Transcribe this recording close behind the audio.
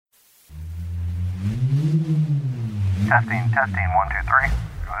Testing, 1, 2, 3.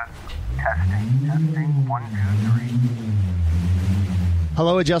 Go ahead. Testing, 1, 2, 3.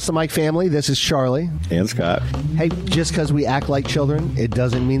 Hello, Adjust the Mic family. This is Charlie. And Scott. Hey, just because we act like children, it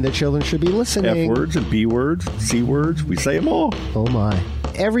doesn't mean that children should be listening. F words and B words, C words, we say them all. Oh my.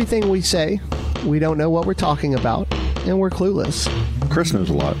 Everything we say, we don't know what we're talking about, and we're clueless. Chris knows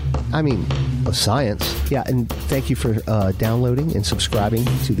a lot. I mean, of science. Yeah, and thank you for downloading and subscribing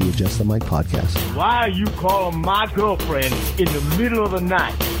to the Adjust the Mic podcast. Why are you calling my girlfriend in the middle of the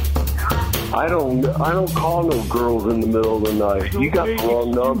night? I don't call no girls in the middle of the night. You got the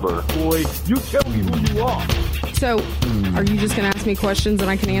wrong number. Boy, you tell me who you are. So, are you just going to ask me questions and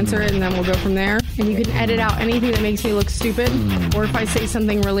I can answer it and then we'll go from there? And you can edit out anything that makes me look stupid, or if I say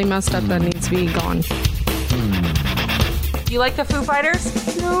something really messed up that needs to be gone. You like the Foo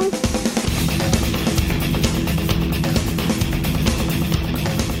Fighters? No.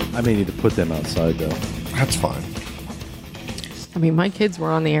 I may need to put them outside, though. That's fine. I mean, my kids were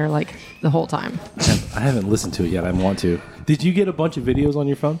on the air like the whole time. I haven't listened to it yet. I want to. Did you get a bunch of videos on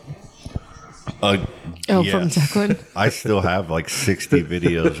your phone? From Declan? I still have like 60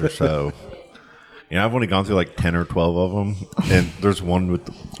 videos or so. And I've only gone through like 10 or 12 of them. And there's one with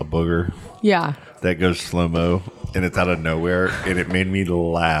a booger. Yeah. That goes slow-mo. And it's out of nowhere. And it made me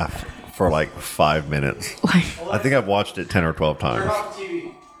laugh for like 5 minutes. I think I've watched it 10 or 12 times.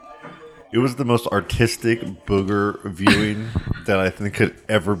 It was the most artistic booger viewing that I think could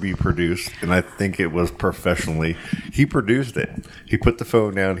ever be produced. And I think it was professionally. He produced it. He put the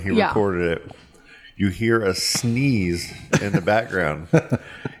phone down. He recorded it. You hear a sneeze in the background.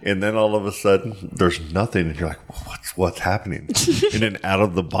 And then all of a sudden, there's nothing. And you're like, what's happening? And then out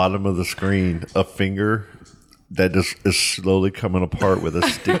of the bottom of the screen, a finger that just is slowly coming apart with a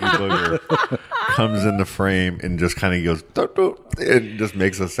sticky booger comes in the frame and just kind of goes, doot, doot, and just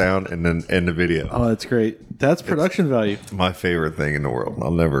makes a sound and then end the video. Oh, that's great. That's production value. My favorite thing in the world.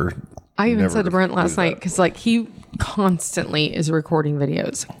 I even said to Brent last night, because like he constantly is recording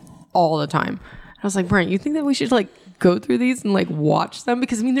videos all the time. I was like, Brent, you think that we should like go through these and like watch them?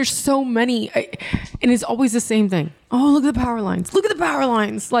 Because I mean, there's so many, and it's always the same thing. Oh, look at the power lines. Look at the power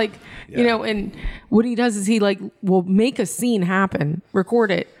lines. Like, you know, and what he does is he like will make a scene happen, record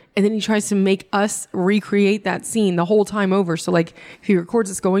it, and then he tries to make us recreate that scene the whole time over. So like if he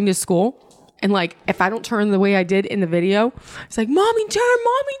records us going to school, and like if I don't turn the way I did in the video, it's like, Mommy turn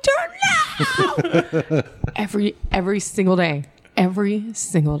now. every single day. Every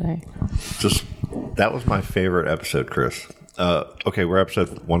single day. Just that was my favorite episode, Chris. Okay, we're episode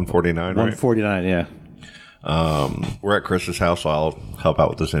 149, right? 149, yeah. We're at Chris's house, so I'll help out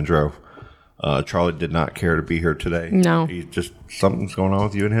with this intro. Charlie did not care to be here today. No. He just, something's going on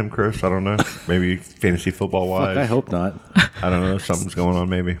with you and him, Chris. I don't know. Maybe fantasy football wise. I hope not. I don't know. Something's going on,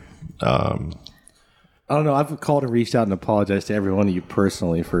 maybe. I don't know. I've called and reached out and apologized to every one of you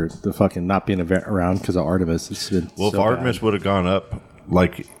personally for the fucking not being around because of Artemis. It's been if Artemis would have gone up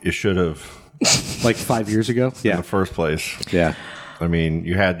like it should have, like 5 years ago, in the first place. Yeah. I mean,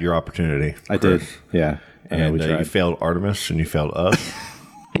 you had your opportunity. I did. Yeah. And you failed Artemis and you failed us.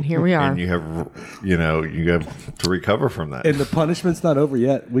 And here we are. And you have to recover from that. And the punishment's not over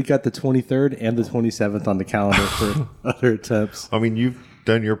yet. We got the 23rd and the 27th on the calendar for other attempts. I mean, you've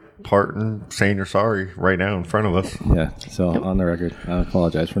done your part in saying you're sorry right now in front of us. Yeah. So on the record, I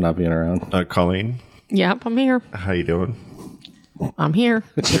apologize for not being around. Colleen. Yep, I'm here. How you doing? I'm here.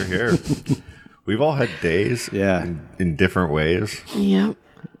 You're here. We've all had days. In different ways. Yep.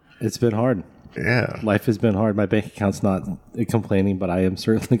 It's been hard. Yeah. Life has been hard. My bank account's not complaining, but I am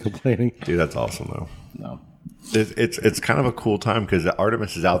certainly complaining. Dude, that's awesome though. No. It's kind of a cool time because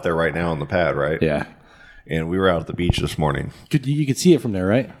Artemis is out there right now on the pad, right? Yeah. And we were out at the beach this morning. You could see it from there,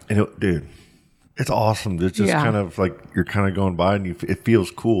 right? And dude, it's awesome. It's just kind of like you're kind of going by and it feels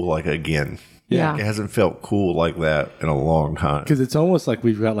cool like again. Yeah. It hasn't felt cool like that in a long time. Because it's almost like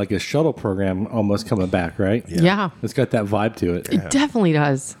we've got like a shuttle program almost coming back, right? Yeah. It's got that vibe to it. It definitely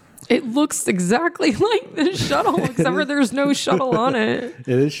does. It looks exactly like the shuttle, except for there's no shuttle on it. It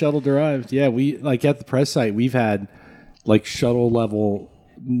is shuttle derived. Yeah, we like at the press site, we've had like shuttle level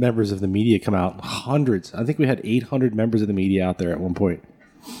members of the media come out, hundreds. I think we had 800 members of the media out there at one point.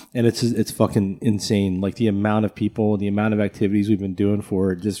 And it's fucking insane. Like the amount of people, the amount of activities we've been doing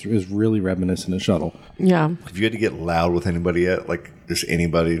for it just is really reminiscent of shuttle. Yeah. Have you had to get loud with anybody yet? Like just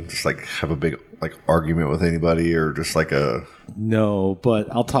anybody, just like have a big like argument with anybody or just like a... No, but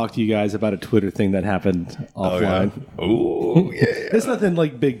I'll talk to you guys about a Twitter thing that happened offline. Oh, yeah. It's nothing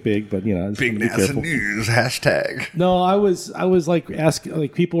like big, but you know, big NASA news hashtag. No, I was like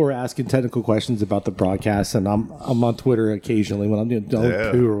people were asking technical questions about the broadcast, and I'm on Twitter occasionally when I'm doing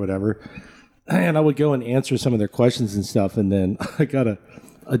poo or whatever. and I would go and answer some of their questions and stuff. And then I got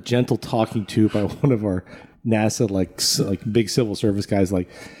a gentle talking to by one of our NASA like big civil service guys. Like,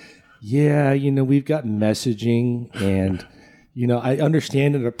 yeah, we've got messaging, and I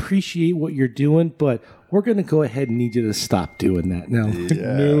understand and appreciate what you're doing, but we're going to go ahead and need you to stop doing that now.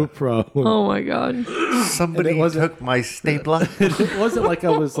 No problem. Oh my God. Somebody took my stapler. It wasn't like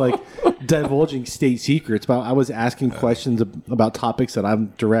I was like divulging state secrets, but I was asking questions about topics that I'm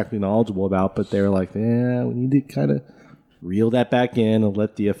directly knowledgeable about, but they were like, yeah, we need to kind of reel that back in and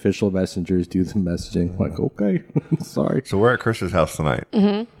let the official messengers do the messaging. I'm like, okay, sorry. So we're at Chris's house tonight.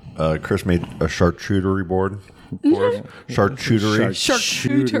 Mm-hmm. Chris made a charcuterie board for us. Charcuterie.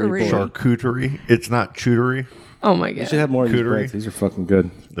 It's not chuterie. Oh my You God. should have more of these Cootery. breads. These are fucking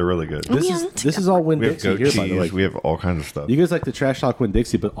good. They're really good. This is all Winn We have Dixie goat here, cheese. by the way. We have all kinds of stuff. You guys like the trash talk Winn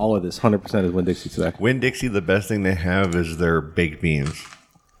Dixie, but all of this 100% is Winn Dixie today. Winn Dixie, the best thing they have is their baked beans.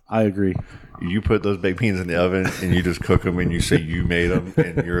 I agree. You put those baked beans in the oven and you just cook them and you say you made them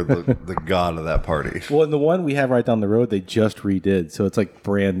and you're the god of that party. Well, and the one we have right down the road, they just redid, so it's like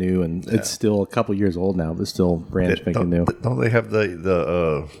brand new, and it's still a couple years old now, but still brand spanking new. Don't they have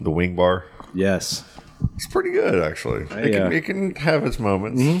the wing bar? Yes, It's pretty good, actually. It can have its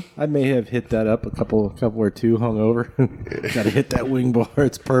moments. I may have hit that up a couple or two hungover. Got to hit that wing bar.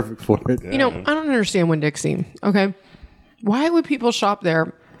 It's perfect for it. I don't understand Winn-Dixie. Okay, why would people shop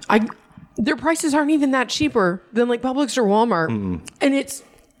there? Their prices aren't even that cheaper than like Publix or Walmart,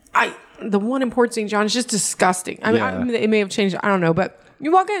 and the one in Port St. John is just disgusting. I mean, it may have changed. I don't know, but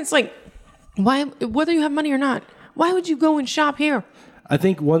you walk in, it's like, why? Whether you have money or not, why would you go and shop here? I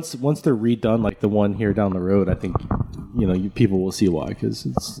think once they're redone, like the one here down the road, I think people will see why, because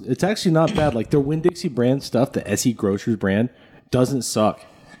it's actually not bad. Like their Winn-Dixie brand stuff, the SE Grocers brand, doesn't suck.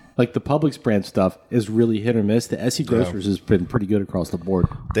 Like the Publix brand stuff is really hit or miss. The SE Grocers has been pretty good across the board.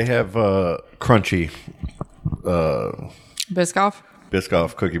 They have crunchy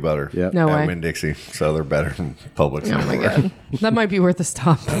Biscoff cookie butter. Yep. No at way. Winn-Dixie, so they're better than Publix. Oh my anywhere. God, that might be worth a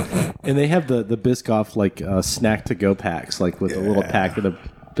stop. And they have the Biscoff like snack to go packs, like with a little packet of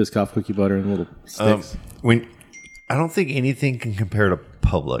Biscoff cookie butter and little sticks. I don't think anything can compare to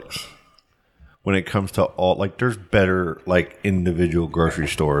Publix when it comes to all. Like, there's better like individual grocery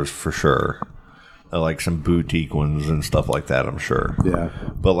stores for sure, like some boutique ones and stuff like that. I'm sure. Yeah.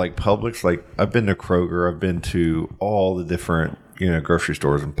 But like Publix, like I've been to Kroger, I've been to all the different grocery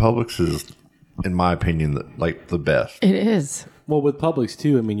stores, and Publix is, in my opinion, the best. It is. Well, with Publix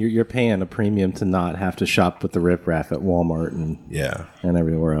too, I mean, you're paying a premium to not have to shop with the riffraff at Walmart and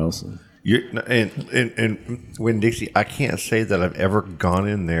everywhere else. And Winn-Dixie, I can't say that I've ever gone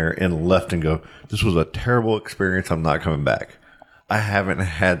in there and left and go, this was a terrible experience, I'm not coming back. I haven't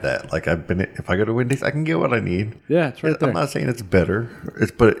had that. Like if I go to Winn-Dixie, I can get what I need. Yeah, it's right there. I'm not saying it's better.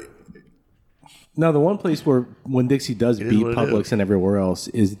 Now, the one place where Winn-Dixie does beat Publix and everywhere else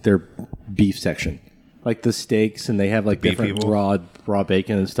is their beef section. Like the steaks, and they have like Beef different people? raw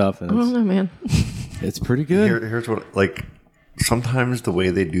bacon and stuff. And I don't know, man. it's pretty good. Here's what, like, sometimes the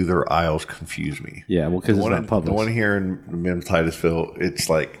way they do their aisles confuse me. Yeah, well, because it's not Publix. The one here in Men's Titusville, it's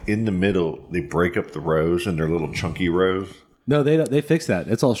like in the middle, they break up the rows and they're little chunky rows. No, they fixed that.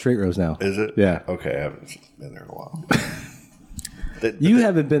 It's all straight rows now. Is it? Yeah. Okay, I haven't been there in a while. You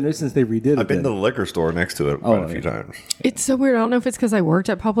haven't been there since they redid it. I've been to the liquor store next to it quite a few times. It's so weird. I don't know if it's because I worked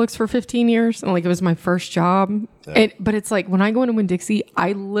at Publix for 15 years and like it was my first job. But it's like when I go into Winn-Dixie,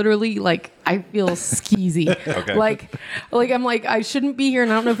 I literally I feel skeezy. Okay. Like I'm like, I shouldn't be here.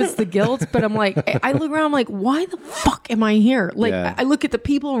 And I don't know if it's the guilt, but I'm like, I look around, I'm like, why the fuck am I here? Like, I look at the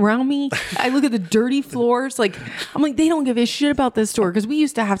people around me. I look at the dirty floors. Like, I'm like, they don't give a shit about this store. Cause we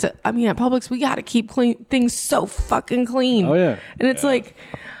used to have to, at Publix, we got to keep things so fucking clean. Oh, yeah. And it's like,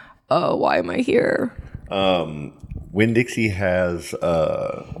 oh, why am I here? Winn-Dixie has,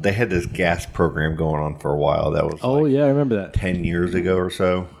 they had this gas program going on for a while. That was I remember that. 10 years ago or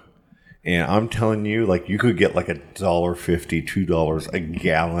so. And I'm telling you, like, you could get like $1.50, $2 a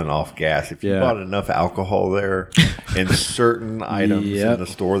gallon off gas if you bought enough alcohol there and certain items in the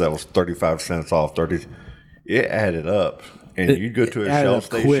store that was 35 cents off. It added up. And you'd go to a Shell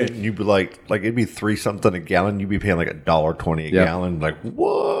station, and you'd be like it'd be $3 a gallon. You'd be paying like $1.20 a gallon. Like,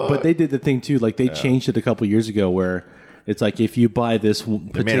 what? But they did the thing too. Like they changed it a couple years ago, where it's like if you buy this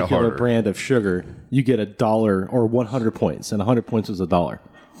particular brand of sugar, you get $1 or 100 points, and 100 points was $1.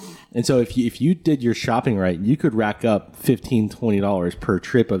 And so if you did your shopping right, you could rack up $15, $20 per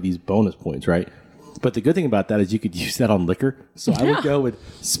trip of these bonus points, right? But the good thing about that is you could use that on liquor. So I would go and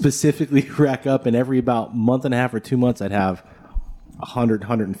specifically rack up, and every about month and a half or 2 months, I'd have $100,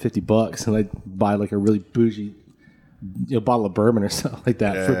 $150, and I'd buy like a really bougie bottle of bourbon or something like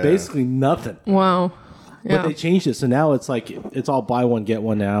that for basically nothing. Wow. But Yeah. they changed it, so now it's like it's all buy one get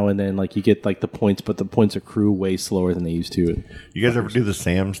one now, and then like you get like the points, but the points accrue way slower than they used to. You guys ever do the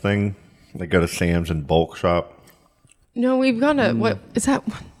Sam's thing? Like go to Sam's and bulk shop? No, we've gone to what is that?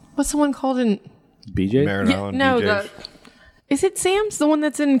 What's the one called in? BJ, Marin Island, no, BJ's? is it Sam's? The one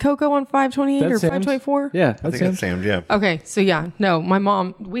that's in Cocoa on 528 or That's Sam's? 524? Yeah, I that's think Sam's. it's Sam's, yeah. Okay, so yeah, no, my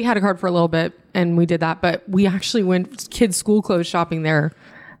mom, we had a card for a little bit and we did that, but we actually went kids' school clothes shopping there.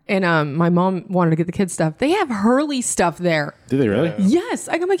 And my mom wanted to get the kids stuff. They have Hurley stuff there. Do they really? Yes,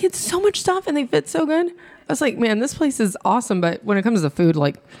 I got my kids so much stuff and they fit so good. I was like, man, this place is awesome. But when it comes to food,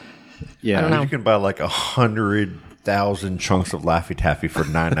 like, Yeah, I don't know. You can buy like 100,000 chunks of Laffy Taffy for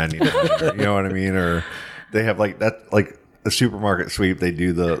 $9.99. You know what I mean? Or they have like that, like a supermarket sweep. They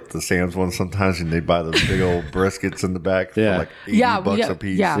do the Sam's one sometimes, and they buy those big old briskets in the back Yeah. for like $80 a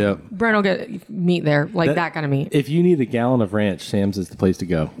piece. Yeah, Yep. Brent will get meat there, like that kind of meat. If you need a gallon of ranch, Sam's is the place to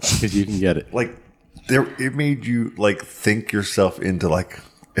go because you can get it. Like it made you like think yourself into like,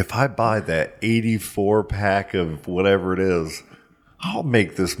 if I buy that 84 pack of whatever it is, I'll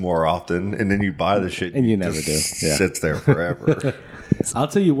make this more often. And then you buy the shit And you it never just do. Yeah. Sits there forever. I'll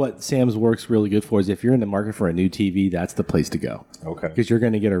tell you what Sam's works really good for is if you're in the market for a new TV, that's the place to go. Okay. Because you're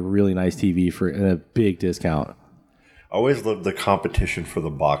going to get a really nice TV for a big discount. I always loved the competition for the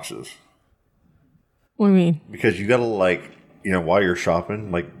boxes. What do you mean? Because you got to like, you know, while you're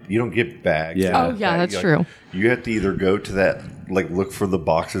shopping, like you don't get bags. Yeah. Oh, yeah, that's Like, true. You have to either go to that, like look for the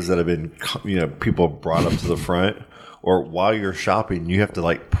boxes that have been, you know, people have brought up to the front, or while you're shopping, you have to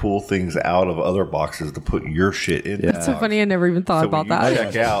like pull things out of other boxes to put your shit in. Yeah. That's so funny. I never even thought So about when you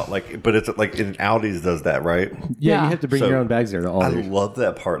that. check out, like, but it's like in Aldi's does that, right? Yeah, Yeah. you have to bring So, your own bags there to all I these. love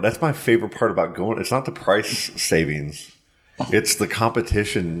that part. That's my favorite part about going. It's not the price savings; it's the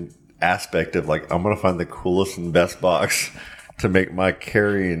competition aspect of like I'm going to find the coolest and best box to make my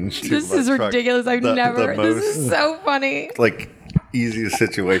carrying. to This my is truck ridiculous. I've the never. most, This is so funny. like easiest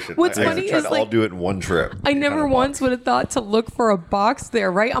situation. What's I funny try is, to like, all do it in one trip. I never once would have thought to look for a box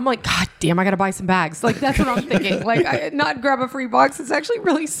there, right? I'm like, God damn, I got to buy some bags. Like, that's what I'm thinking. Like, not grab a free box. It's actually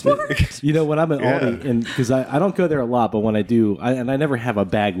really smart. You know, when I'm at Yeah. Aldi, and because I don't go there a lot, but when I do, and I never have a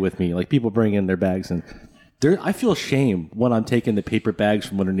bag with me. Like people bring in their bags, and I feel shame when I'm taking the paper bags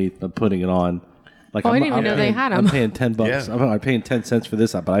from underneath and putting it on. Like I didn't even know they paying- had 'em. I'm paying $10. Yeah. I'm paying 10 cents for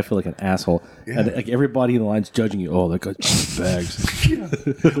this, but I feel like an asshole. And like everybody in the line's judging you. Oh, that guy's bags.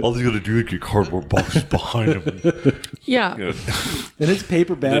 All you got to do is get cardboard boxes behind them, Yeah. you know, And it's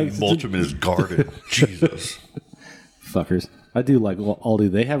paper then bags. mulch them in his garden. Jesus. Fuckers. I do like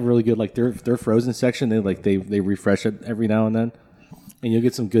Aldi. They have really good like their frozen section. They refresh it every now and then, and you'll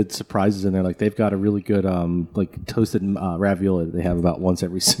get some good surprises in there. Like they've got a really good like toasted ravioli that they have about once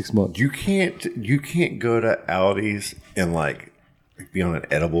every 6 months. You can't go to Aldi's and like be on an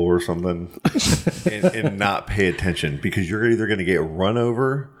edible or something and not pay attention, because you're either going to get run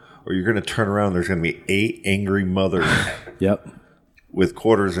over or you're going to turn around. There's going to be 8 angry mothers Yep. with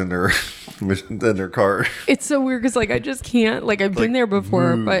quarters in their car. It's so weird because, like, I just can't. Like, I've been there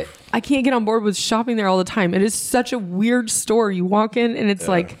before, but I can't get on board with shopping there all the time. It is such a weird store. You walk in and it's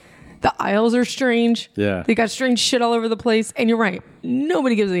like the aisles are strange. Yeah. They got strange shit all over the place. And you're right.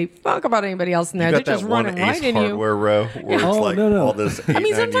 Nobody gives a fuck about anybody else in there. You They're got just that one running Ace right in you. Hardware row where it's Oh, like no. all this $8.99 I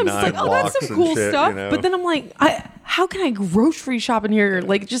mean, sometimes it's like, oh, that's blocks some and cool shit, stuff. you know? But then I'm like, how can I grocery shop in here?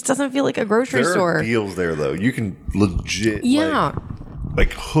 Like, it just doesn't feel like a grocery there store. are deals there though. You can legit Yeah.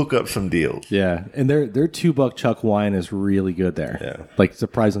 like hook up some deals. Yeah, and their $2 Chuck wine is really good there. Yeah. Like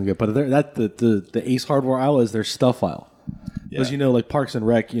surprisingly good. But the Ace Hardware aisle is their stuff aisle. Because you know, like Parks and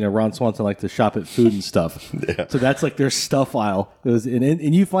Rec, you know, Ron Swanson likes to shop at food and stuff. Yeah. So that's like their stuff aisle.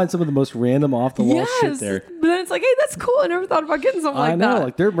 And you find some of the most random off the wall shit Yes. there. But then it's like, hey, that's cool. I never thought about getting something I like know, that.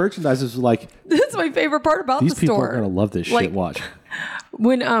 like their merchandise is like That's my favorite part about these the people store. are gonna love this Like, shit. Watch.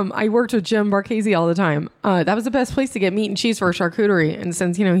 When I worked with Jim Barchese all the time, that was the best place to get meat and cheese for a charcuterie. And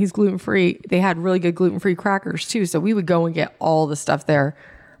since, you know, he's gluten free, they had really good gluten free crackers too. So we would go and get all the stuff there.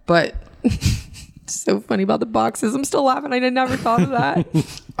 But it's so funny about the boxes. I'm still laughing. I never thought of that.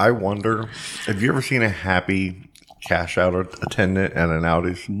 I wonder, have you ever seen a happy cash out attendant at an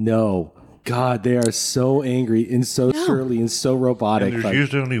Aldi's? No. God, they are so angry and so surly and so robotic. And there's Like,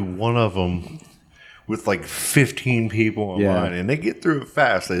 usually only one of them with like 15 people in Yeah. line, and they get through it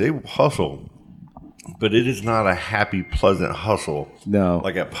fast. They hustle, but it is not a happy, pleasant hustle. No.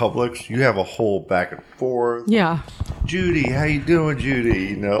 Like at Publix, you have a whole back and forth. Yeah. Judy, how you doing, Judy?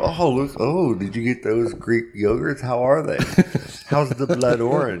 You know, oh look, oh, did you get those Greek yogurts? How are they? How's the blood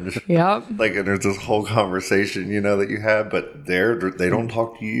orange? Yep. Like, and there's this whole conversation, you know, that you have, but they don't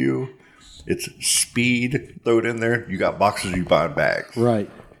talk to you. It's speed. Throw it in there. You got boxes. You buy bags. Right.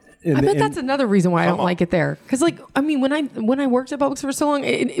 I bet that's another reason why I don't on. like it there. Because, like, I mean, when I worked at Publix for so long,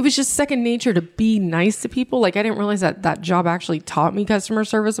 it was just second nature to be nice to people. Like, I didn't realize that job actually taught me customer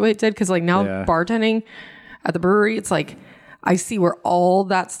service the way it did. Because, like, now bartending at the brewery, it's like I see where all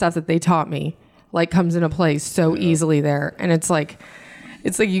that stuff that they taught me like comes into play so easily there. And it's like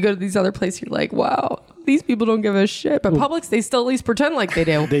you go to these other places, you're like, wow, these people don't give a shit. But Publix, they still at least pretend like they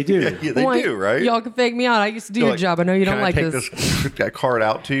do. They do. Yeah, they do, right? Y'all can fake me out. I used to do your job. I know you don't like this. Take that card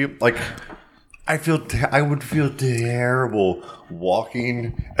out to you. Like, I would feel terrible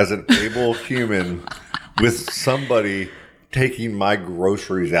walking as an able human with somebody taking my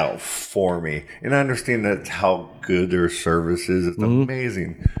groceries out for me. And I understand that's how good their service is. It's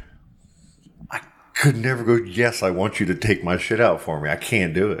amazing. I could never go, yes, I want you to take my shit out for me. I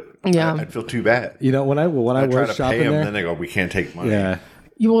can't do it. Yeah. I'd feel too bad. You know, when I I try was to shopping pay them, there, then they go, we can't take money. yeah.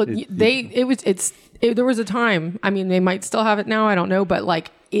 There was a time, I mean, they might still have it now, I don't know, but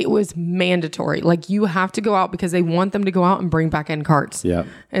like it was mandatory. Like you have to go out because they want them to go out and bring back in carts. Yeah.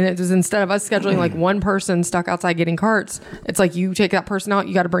 And it was, instead of us scheduling like one person stuck outside getting carts, it's like you take that person out,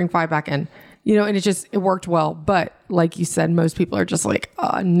 you got to bring 5 back in, you know, and it worked well. But like you said, most people are just like,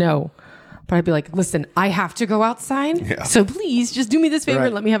 no. But I'd be like, listen, I have to go outside. Yeah. So please just do me this favor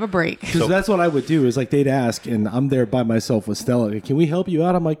and let me have a break. Because that's what I would do is like they'd ask and I'm there by myself with Stella. Can we help you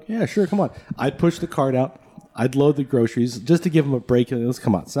out? I'm like, yeah, sure. Come on. I'd push the cart out. I'd load the groceries just to give them a break and let's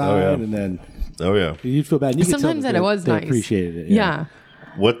come outside. And then you'd feel bad. And you could sometimes tell that it was they nice. appreciated it. Yeah.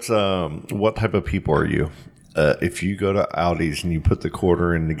 What type of people are you? If you go to Aldi's and you put the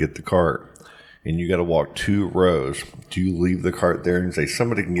quarter in to get the cart and you got to walk 2 rows, do you leave the cart there and say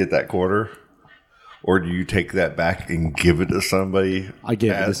somebody can get that quarter? Or do you take that back and give it to somebody? I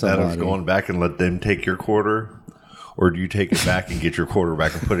give it to somebody. That is going back and let them take your quarter? Or do you take it back and get your quarter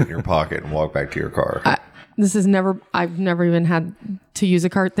back and put it in your pocket and walk back to your car? I've never even had to use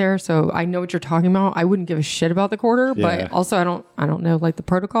a cart there, so I know what you're talking about. I wouldn't give a shit about the quarter, but also I don't know like the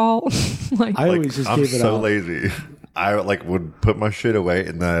protocol. I always just give it out. I'm so lazy. I would put my shit away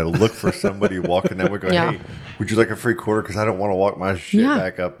and then I look for somebody walking that way going, hey, would you like a free quarter? Because I don't want to walk my shit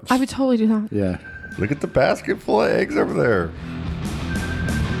back up. I would totally do that. Yeah. Look at the basket full of eggs over there.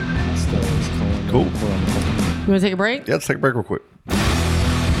 Cool. You want to take a break? Yeah, let's take a break real quick.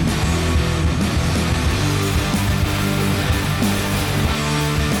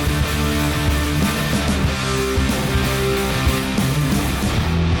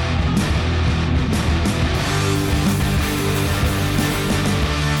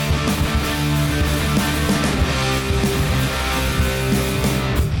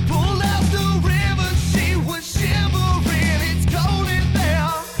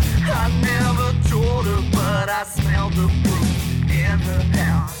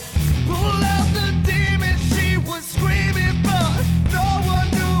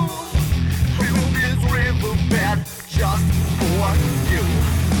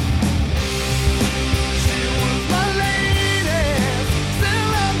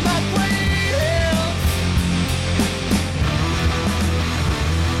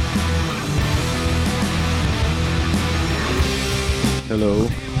 Hello.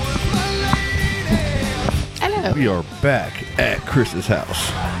 Hello. We are back at Chris's house.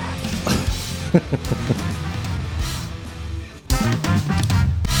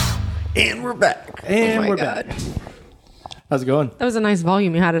 And we're back. And my we're God. back. How's it going? That was a nice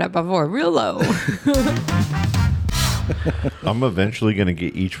volume you had it at before. Real low. I'm eventually going to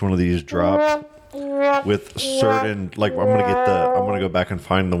get each one of these dropped with certain, like I'm going to go back and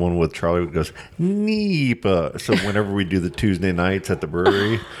find the one with Charlie who goes, Nipa. So whenever we do the Tuesday nights at the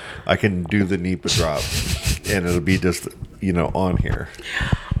brewery, I can do the Nipa drop and it'll be just, on here.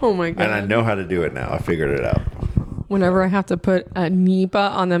 Oh my God. And I know how to do it now. I figured it out. Whenever I have to put a Nipa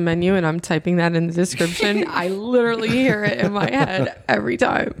on the menu and I'm typing that in the description, I literally hear it in my head every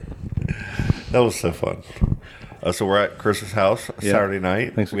time. That was so fun. So we're at Chris's house Saturday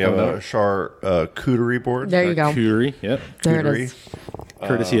night. Thanks for we have coming a out. charcuterie board. There you go. Cootery. Yep. There it Charcuterie. is.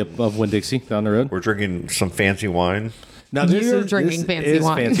 Courtesy of Winn-Dixie down the road. We're drinking some fancy wine. Now You're drinking fancy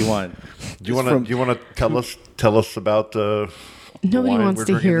wine. Fancy wine. Do you want to tell us about Nobody wine wants we're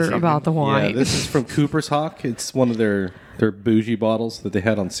to drinking hear this evening? about the wine. Yeah, this is from Cooper's Hawk. It's one of their bougie bottles that they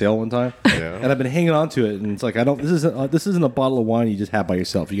had on sale one time. Yeah. And I've been hanging on to it, and it's like this isn't a bottle of wine you just have by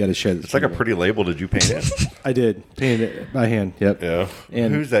yourself. You got to share this. It's like a pretty label. Did you paint it? I did paint it by hand. Yep. Yeah.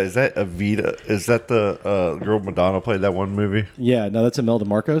 And who's that? Is that Evita? Is that the girl Madonna played that one movie? yeah, no, that's Imelda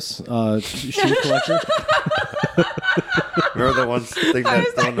Marcos, shoe collector. Remember the one thing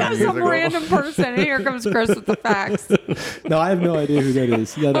that's on the There's some musical? random person, and here comes Chris with the facts. No, I have no idea who that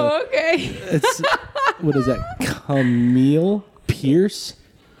is. Yeah, no, Oh, okay. it's what is that? Camille Pierce.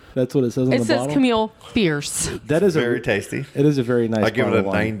 That's what it says on It the says bottle. Camille Fierce. That is Very a tasty. It is a very nice. I give it bottle a of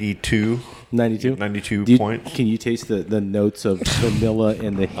wine. 92. 92? 92 points. Can you taste the notes of vanilla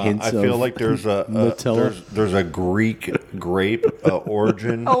and the hints I feel of like there's a Nutella? there's a Greek grape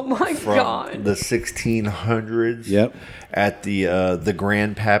origin. Oh my from God. the 1600s. Yep. At the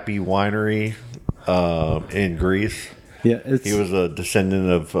Grandpappy Winery in Greece. Yeah, it's, He was a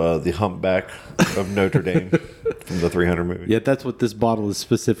descendant of the Humpback of Notre Dame from the 300 movie. yeah, that's what this bottle is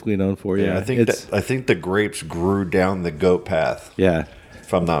specifically known for. Yeah, I think the grapes grew down the goat path. yeah.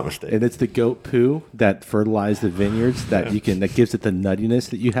 If I'm not mistaken. And it's the goat poo that fertilized the vineyards that that gives it the nuttiness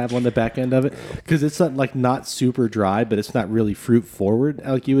that you have on the back end of it, because it's not super dry, but it's not really fruit forward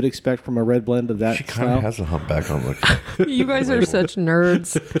like you would expect from a red blend of that She kind style. of has a humpback on the. You guys are such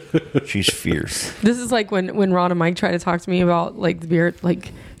nerds. She's fierce. This is like when Ron and Mike try to talk to me about like the beer,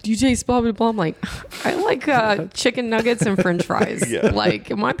 like, do you taste blah blah blah? I'm like, I like chicken nuggets and French fries. Yeah. Like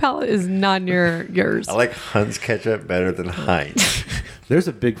my palate is not near yours. I like Hunt's ketchup better than Heinz. There's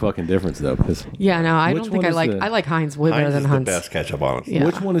a big fucking difference though, because Yeah, no, I Which don't think one I is like. the- I like Heinz way better Heinz than is Hunt's. the best ketchup, honestly. Yeah.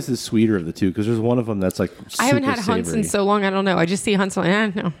 which one is the sweeter of the two? Because there's one of them that's like I haven't super had Hunt's in savory. so long. I don't know. I just see Hunt's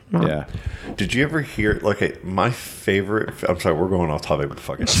like, no. Yeah, Did you ever hear? Okay, my favorite. I'm sorry, we're going off topic, but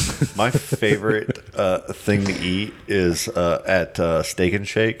fuck it. My favorite thing to eat is at Steak and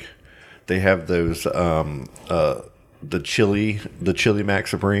Shake. They have those the chili Mac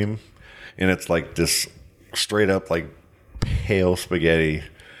Supreme, and it's like this straight up like pale spaghetti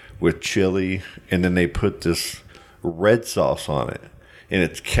with chili, and then they put this red sauce on it, and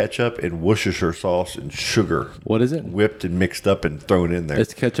it's ketchup and Worcestershire sauce and sugar. What is it? Whipped and mixed up and thrown in there.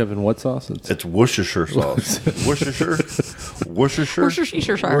 It's ketchup and what sauce? It's Worcestershire sauce. Worcestershire? Worcestershire?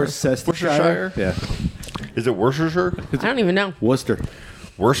 Worcestershire. Worcestershire? Yeah, Is it Worcestershire? I don't even know. Worcester.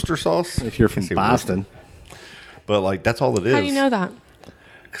 Worcester sauce? If you're from I say Boston, Worcester. But like that's all it is. How do you know that?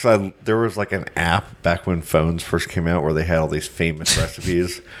 Because there was like an app back when phones first came out where they had all these famous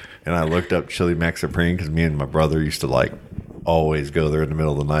recipes, and I looked up Chili Mac Supreme because me and my brother used to like always go there in the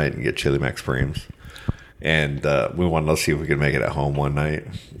middle of the night and get Chili Mac Supremes. And we wanted to see if we could make it at home one night,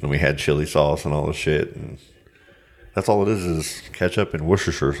 and we had chili sauce and all this shit, and that's all it is ketchup and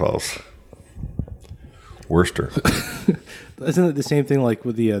Worcestershire sauce. Worcester. isn't it the same thing like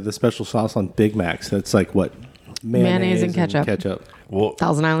with the special sauce on Big Macs? That's like what Mayonnaise and ketchup. Well,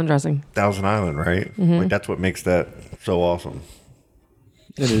 Thousand Island dressing. Thousand Island, right? Mm-hmm. Like that's what makes that so awesome.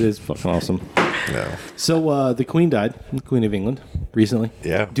 And it is fucking awesome. Yeah. So the Queen died, the Queen of England, recently.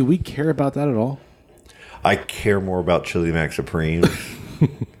 Yeah. Do we care about that at all? I care more about Chili Mac Supreme,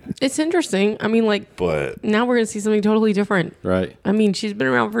 It's interesting. I mean, like, but now we're gonna see something totally different. Right. I mean, she's been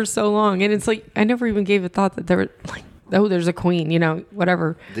around for so long, and it's like I never even gave a thought that there were like, oh, there's a queen,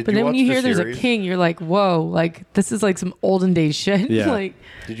 whatever. Did But you then when watch you the hear there's a series? king, you're like, whoa, like this is like some olden days shit. Yeah. Like,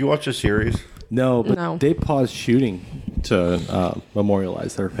 did you watch the series? No, but No. they paused shooting to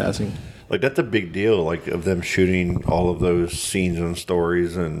memorialize their passing. Like that's a big deal. Like of them shooting all of those scenes and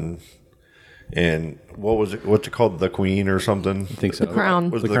stories and what was it? What's it called? The Queen or something? I think so. The Crown.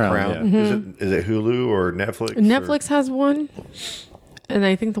 Was The the Crown, Crown? yeah. Is it Hulu or Netflix? Netflix has one, and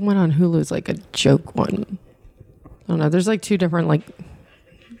I think the one on Hulu is like a joke one. I don't know. There's like two different like.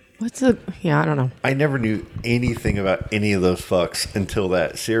 I don't know. I never knew anything about any of those fucks until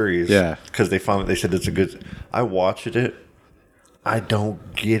that series. Yeah. Because they said it's a good. I watched it. I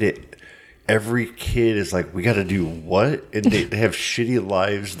don't get it. Every kid is like, we got to do what? And they have shitty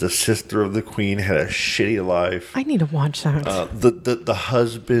lives. The sister of the queen had a shitty life. I need to watch that. The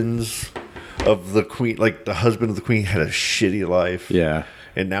husbands of the queen, like the husband of the queen had a shitty life. Yeah.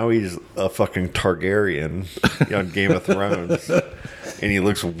 And now he's a fucking Targaryen on Game of Thrones. And he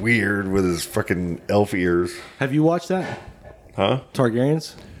looks weird with his fucking elf ears. Have you watched that? Huh?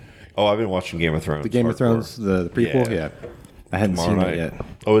 Targaryens? Oh, I've been watching Game of Thrones. The Game of hardcore. Thrones, the prequel? Yeah. Yeah. I hadn't Tomorrow seen night. that yet.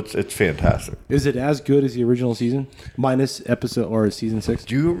 Oh, it's fantastic. Is it as good as the original season? Minus episode or season 6?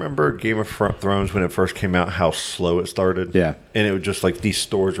 Do you remember Game of Thrones when it first came out, how slow it started? Yeah. And it was just like these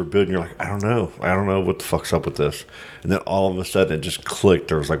stories were building. You're like, I don't know what the fuck's up with this. And then all of a sudden it just clicked.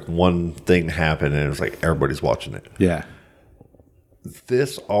 There was like one thing happened and it was like everybody's watching it. Yeah.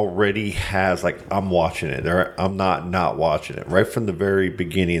 This already has like, I'm watching it. I'm not watching it. Right from the very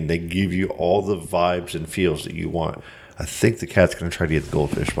beginning, they give you all the vibes and feels that you want. I think the cat's going to try to get the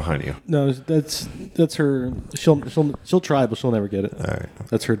goldfish behind you. No, that's her. She'll try, but she'll never get it. All right.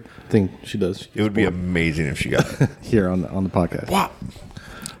 That's her thing. She does. It would be amazing if she got it. Here on the podcast. Wow.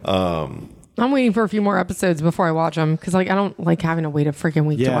 I I'm waiting for a few more episodes before I watch them because, like, I don't like having to wait a freaking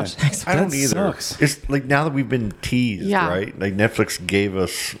week to Yeah. watch the next I one. don't That either. sucks. It's like now that we've been teased, Yeah. right? Like Netflix gave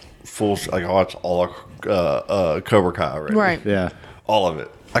us full. Like I watched all of Cobra Kai already. Right. Yeah. All of it.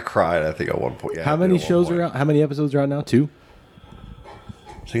 I cried. I think at one point. Yeah, How I many did at one shows point. are out? How many episodes are out now? 2?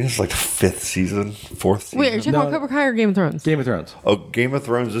 I think it's like the 5th season, 4th season. Wait, are you talking No. about Cobra Kai or Game of Thrones? Game of Thrones. Oh, Game of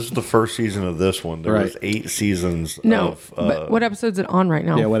Thrones. This is the first season of this one. There Right. was 8 seasons. No. Of, But what episode's it on right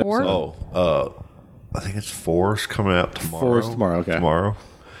now? Yeah, what 4? episode? I think it's 4's coming out tomorrow. 4's tomorrow, okay. Tomorrow.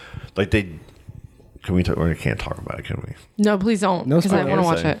 Like they. Can we talk? We can't talk about it, can we? No, please don't. No Because I spoilers.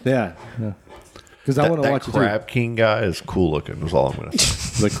 want to watch it. Yeah. Because I want to that watch it Crab King guy is cool looking. Is all I'm gonna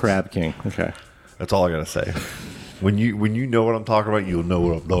say. too. The Crab King. Okay. That's all I gotta say. When you know what I'm talking about, you'll know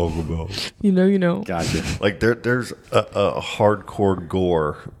what I'm talking about. You know. Gotcha. Like there's a hardcore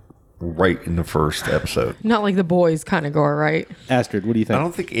gore right in the first episode. Not like the boys kind of gore, right? Astrid, what do you I think?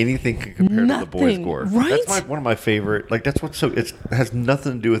 don't think anything can compare to the boys' Nothing, gore. right? That's one of my favorite. Like that's what's so. It has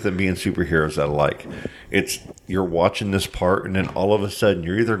nothing to do with them being superheroes that I like. It's you're watching this part, and then all of a sudden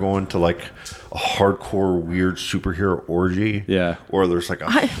you're either going to like a hardcore weird superhero orgy, Yeah. or there's like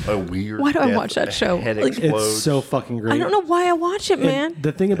a weird. Why do I death, watch that a show? Head Like- explodes. It's so fucking great. I don't know why I watch it, And man.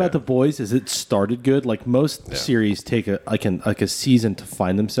 the thing about The Boys is it started good. Like most series take a season to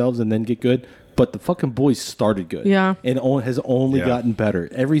find themselves and then get good. But the fucking Boys started good. Yeah. And has only Yeah. gotten better.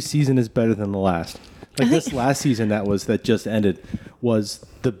 Every season is better than the last. Like this last season that just ended was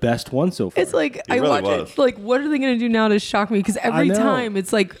the best one so far. It's like I really watch was. it. Like, what are they going to do now to shock me? Because every know. time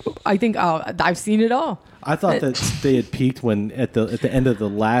it's like I think, oh, I've seen it all. I thought that they had peaked when at the end of the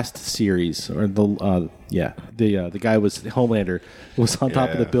last series, or the guy was Homelander was on top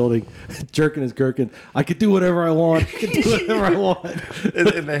of the Yeah. building, jerking his gherkin. I could do whatever I want. I could do whatever I want.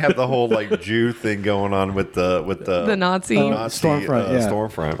 and they have the whole like Jew thing going on with the Nazi. Stormfront, yeah.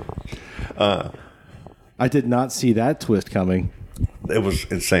 Stormfront. I did not see that twist coming. It was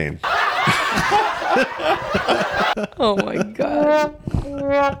insane. Oh my god.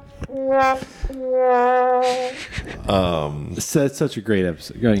 It's such a great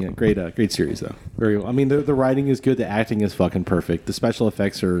episode. Great series though. Very. I mean, the writing is good. The acting is fucking perfect. The special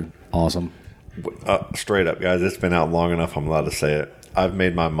effects are awesome. Straight up, guys, it's been out long enough. I'm allowed to say it. I've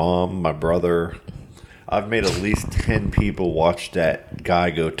made my mom, my brother. I've made at least 10 people watch that guy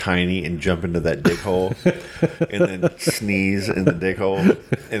go tiny and jump into that dick hole and then sneeze in the dick hole and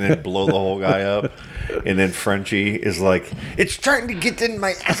then blow the whole guy up. And then Frenchie is like, it's trying to get in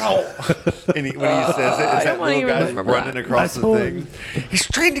my asshole. And when he says it, it's that don't little even guy remember running that. across the thing. He's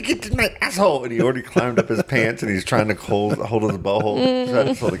trying to get in my asshole. And he already climbed up his pants and he's trying to hold his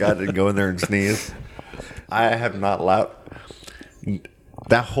butthole so the guy didn't go in there and sneeze. I have not allowed...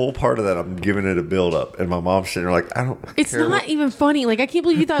 That whole part of that, I'm giving it a build up, and my mom's sitting there like, I don't. It's care not even funny. Like, I can't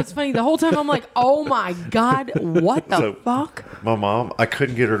believe you thought it's funny. The whole time I'm like, oh my god, what the So- fuck? My mom, I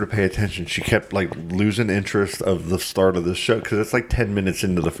couldn't get her to pay attention. She kept like losing interest of the start of the show because it's like 10 minutes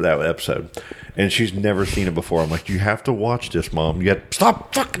into that episode, and she's never seen it before. I'm like, you have to watch this, Mom. You got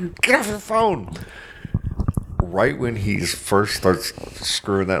stop, fucking get off your phone. Right when he first starts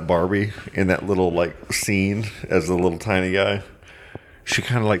screwing that Barbie in that little like scene as the little tiny guy. She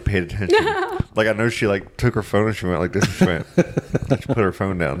kind of like paid attention. Like I know she like took her phone and she went like this and she went. She put her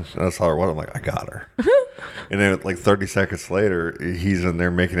phone down. And I saw her. What? I'm like, I got her. And then like 30 seconds later, he's in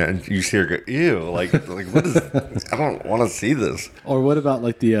there making it, and you see her go, ew, like what is? I don't want to see this. Or what about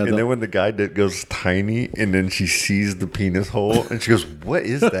like the? And then when the guy goes tiny, and then she sees the penis hole, and she goes, "What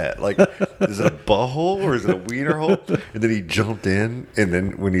is that? Like, is it a butthole or is it a wiener hole?" And then he jumped in, and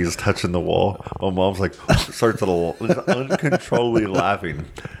then when he's touching the wall, my mom's like, starts uncontrollably laughing,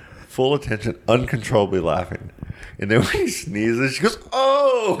 full attention, uncontrollably laughing, and then when he sneezes, she goes,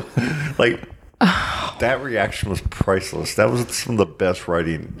 "Oh!" Like. That reaction was priceless. That was some of the best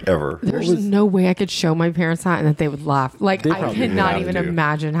writing ever. There's no way I could show my parents that and that they would laugh. Like, They I probably cannot have even to.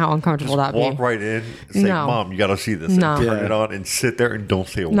 imagine how uncomfortable that'd Walk be. right in, say, No. "Mom, you got to see this." No. And turn Yeah. it on and sit there and don't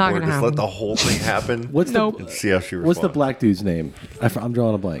say a Not word. gonna Just let happen. the whole thing happen. What's Nope. and see how she responds. what's the black dude's name? I'm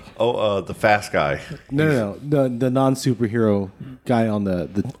drawing a blank. The fast guy. No. The non superhero guy on the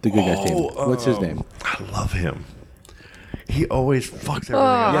good guy's team. What's his name? I love him. He always fucks everything Oh.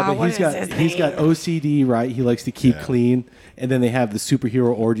 up. Yeah, but what he's is got his OCD, right? He likes to keep clean, and then they have the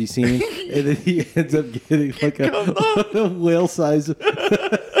superhero orgy scene, and then he ends up getting like a whale size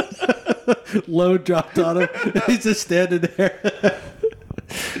load dropped on him. He's just standing there.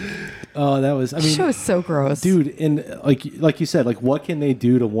 Oh, that was. I The mean, show is so gross. dude, and like you said, like what can they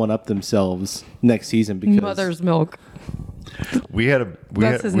do to one up themselves next season? Because Mother's milk. We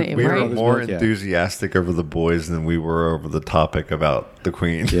That's his name, we right? were more Yeah. enthusiastic over the boys than we were over the topic about the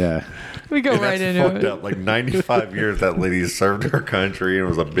Queen. Yeah. We go And right that's into fucked it. up. Like 95 years that lady served her country and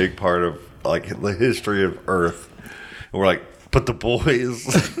was a big part of like the history of Earth. And we're like, but the boys,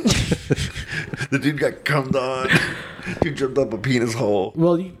 the dude got cummed on. Dude jumped up a penis hole.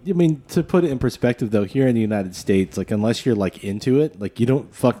 Well, I mean, to put it in perspective, though, here in the United States, like, unless you're, like, into it, like, you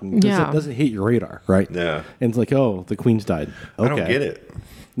don't fucking... Yeah. It doesn't hit your radar, right? Yeah. And it's like, oh, the Queen's died. Okay. I don't get it.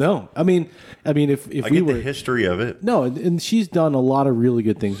 No. I mean, if I we get were... the history of it. No, and she's done a lot of really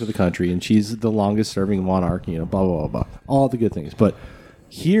good things for the country, and she's the longest-serving monarch, blah, blah, blah, blah. All the good things. But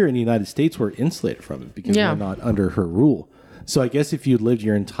here in the United States, we're insulated from it because Yeah. we're not under her rule. So I guess if you lived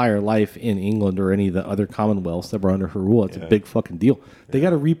your entire life in England or any of the other commonwealths that were under her rule, it's a big fucking deal. They got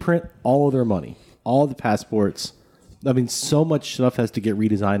to reprint all of their money, all the passports. I mean, so much stuff has to get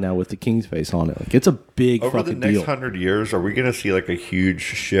redesigned now with the king's face on it. Like, it's a big Over the fucking next deal. 100 years, are we going to see like a huge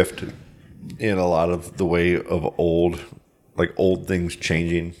shift in a lot of the way of old things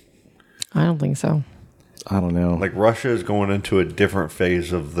changing? I don't think so. I don't know. Like Russia is going into a different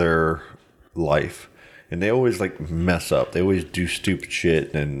phase of their life. And they always like mess up. They always do stupid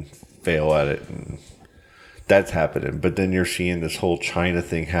shit and fail at it. And that's happening. But then you're seeing this whole China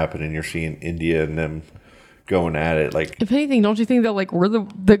thing happening. You're seeing India and them going at it. Like, If anything, don't you think that like we're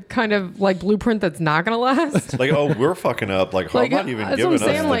the kind of like blueprint that's not gonna last? like, oh, we're fucking up. Like, Like, I'm not even that's giving what I'm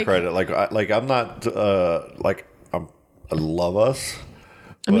us saying, the like- credit. I'm not I love us.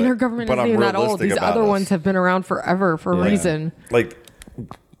 I mean, but- her government but isn't I'm even that old. realistic These about other us. ones have been around forever for a reason. Like,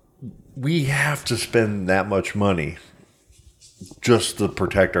 we have to spend that much money just to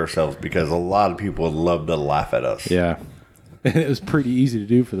protect ourselves because a lot of people would love to laugh at us. Yeah. And it was pretty easy to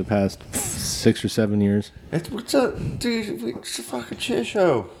do for the past 6 or 7 years. It's a fucking shit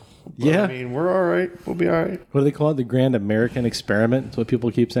show. But, Yeah. I mean, we're all right. We'll be all right. What do they call it? The Grand American Experiment. That's what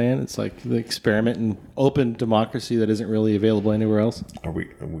people keep saying. It's like the experiment in open democracy that isn't really available anywhere else. Are we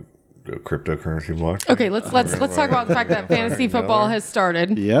a cryptocurrency block? Okay, let's talk about the fact that fantasy football has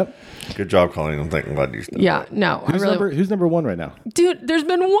started. Yep. Good job, Colleen. I'm glad you stepped Yeah, up. no, I really, Who's number one right now? dude. There's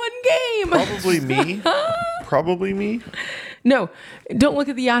been one game. Probably me. Probably me. No, don't look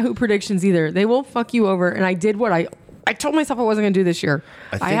at the Yahoo predictions either. They will fuck you over. And I did what I told myself I wasn't going to do this year.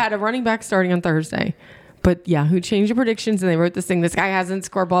 I think- had a running back starting on Thursday. But Yahoo changed the predictions and they wrote this thing. This guy hasn't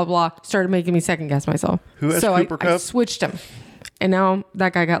scored, blah, blah. Started making me second guess myself. Who has so Cooper I Kupp? switched him. And now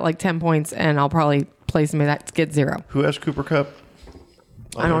that guy got like 10 points and I'll probably play somebody that gets 0. Who has Cooper Kupp?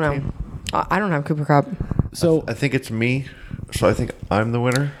 I don't know. I don't have Cooper Kupp. So I think it's me. So I think I'm the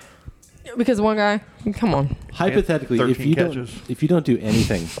winner. Because one guy, come on. hypothetically, if 13 you catches. don't do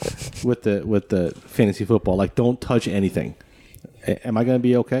anything with the fantasy football, like don't touch anything, am I going to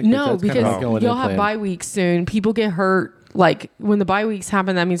be okay? 'Cause No, that's kinda because like going you'll and have playing. bye weeks soon. People get hurt. Like when the bye weeks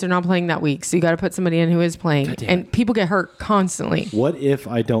happen, that means they're not playing that week. So you got to put somebody in who is playing. And people get hurt constantly. What if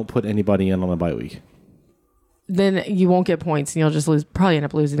I don't put anybody in on a bye week? Then you won't get points and you'll just lose. Probably end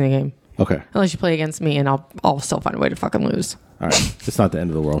up losing the game. Okay, Unless you play against me and I'll still find a way to fucking lose. all right. It's not the end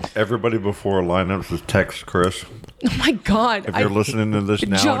of the world. Everybody before lineups is text Chris. Oh my God. If you're listening to this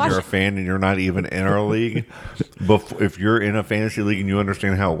now and Josh- you're a fan and you're not even in our league, if you're in a fantasy league and you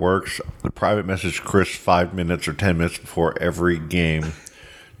understand how it works, the private message Chris 5 minutes or 10 minutes before every game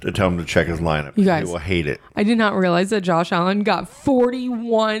to tell him to check his lineup. You guys- He will hate it. I did not realize that Josh Allen got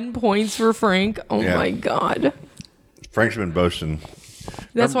 41 points for Frank. Oh Yeah. my God. Frank's been boasting.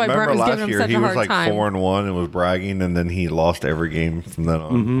 That's why Brent was giving him such he a was hard like time. 4-1 and was bragging, and then he lost every game from then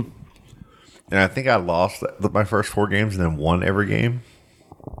on. Mm-hmm. And I think I lost my first 4 games and then won every game.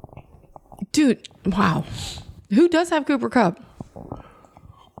 Dude, wow. Who does have Cooper Kupp?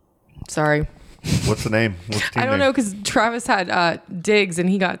 Sorry. What's the name? What's the team I don't name? know because Travis had Diggs and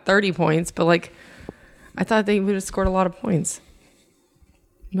he got 30 points, but like I thought they would have scored a lot of points.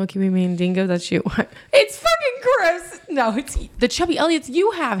 Milky Way Mandingo, that's you. It's fucking Chris. No, it's the Chubby Elliott's.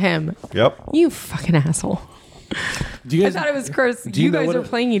 You have him. Yep. You fucking asshole. Do you I guys? thought it was Chris. you You know guys what are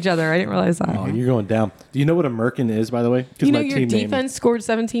playing each other. I didn't realize that. Oh, you're going down. Do you know what a Merkin is, by the way? 'Cause You know my your team name- defense scored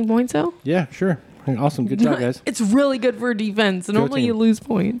 17 points though? Yeah, sure. Awesome. Good job, guys. It's really good for defense. Normally team. you lose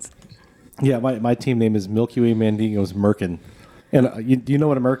points. Yeah, my team name is Milky Way Mandingo's Merkin. And do you know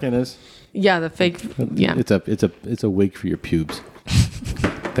what a Merkin is? Yeah, the fake. Yeah. It's a wig for your pubes.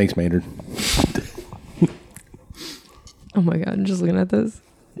 Thanks, Maynard. Oh my God, I'm just looking at this.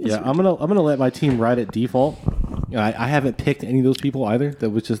 Yeah, I'm gonna let my team ride at default. You know, I haven't picked any of those people either. That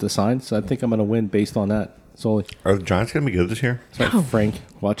was just assigned, so I think I'm gonna win based on that solely. Are the Giants going to be good this year? Sorry, Frank,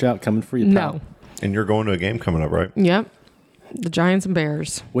 watch out, coming for you. Pal. No. And you're going to a game coming up, right? Yep. The Giants and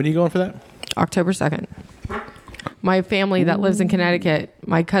Bears, When are you going for that? October 2nd. My family that lives in Connecticut,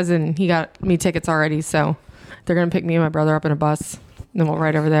 my cousin, he got me tickets already, so they're gonna pick me and my brother up in a bus, and then we'll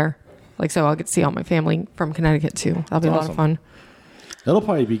ride over there. Like, so I'll get to see all my family from Connecticut too. That'll be a lot of fun. It'll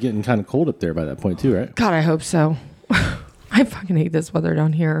probably be getting kind of cold up there by that point too, right? God, I hope so. I fucking hate this weather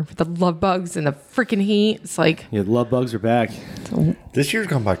down here with the love bugs and the freaking heat. It's like, Yeah, the love bugs are back. This year's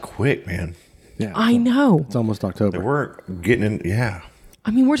gone by quick, man. Yeah, I know. it's almost They October. weren't getting in. Yeah.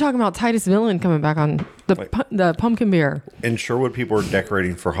 I mean, we're talking about Titus Villain coming back on the pumpkin beer. In Sherwood, people are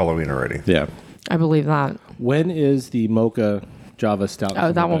decorating for Halloween already. Yeah. I believe that. When is the Mocha Java Stout? Oh,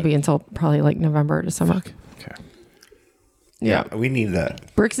 that coming won't back? be until probably like November or December. Okay. Yeah. We need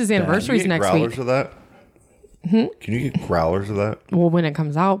that. Bricks' anniversary is Can you get next growlers week. of that? Can you get growlers of that? Well, when it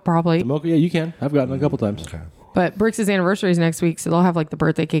comes out, probably. The Mocha, yeah, you can. I've gotten it a couple times. Okay. But Bricks' anniversary is next week, so they'll have like the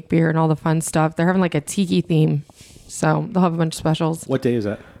birthday cake beer and all the fun stuff. They're having like a tiki theme, so they'll have a bunch of specials. What day is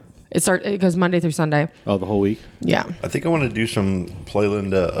that? It goes Monday through Sunday. Oh, the whole week? Yeah. I think I want to do some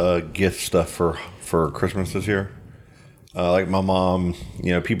Playlinda gift stuff for Christmas this year. Like my mom,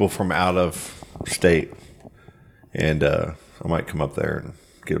 people from out of state, and I might come up there and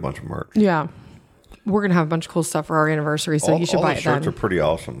get a bunch of merch. Yeah. We're gonna have a bunch of cool stuff for our anniversary, so you should all buy the it shirts then. are pretty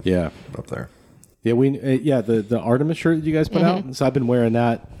awesome. Yeah. Up there. Yeah, the Artemis shirt that you guys put out. So I've been wearing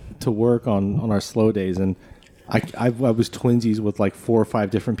that to work on our slow days, and I was twinsies with like 4 or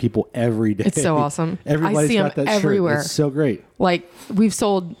 5 different people every day. It's so awesome. Everybody's I see got them that everywhere. shirt. It's so great. Like, we've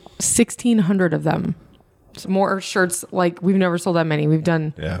sold 1,600 of them. Some more shirts, like we've never sold that many. We've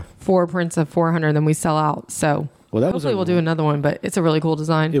done 4 prints of 400, then we sell out. So Well, that hopefully we'll do another one, but it's a really cool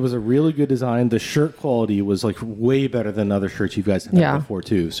design. It was a really good design. The shirt quality was like way better than other shirts you guys have had before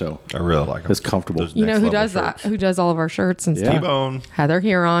too. So I really like them. it's comfortable. Those You know next who level does shirts. that? Who does all of our shirts and stuff? T-Bone. Heather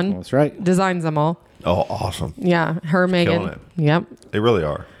Huron. That's right. Designs them all. Oh, awesome. Yeah, her, Megan. Killing it. Yep. They really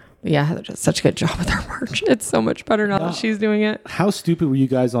are. Yeah, Heather does such a good job with her merch. It's so much better now that she's doing it. How stupid were you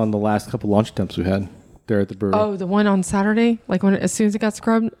guys on the last couple launch attempts we had there at the brewery? Oh, the one on Saturday, like as soon as it got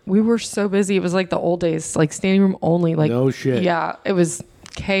scrubbed, we were so busy. It was like the old days, like standing room only. Like No shit. Yeah, it was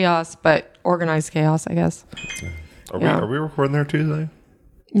chaos, but organized chaos, I guess. Are we recording there Tuesday?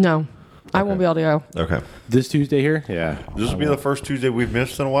 No, I won't be able to go. Okay. This Tuesday here? Yeah. This will be the first Tuesday we've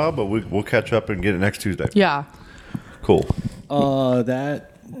missed in a while, but we'll catch up and get it next Tuesday. Yeah. Cool.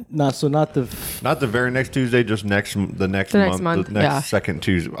 Not the Not the very next Tuesday, just the next month. The next yeah. second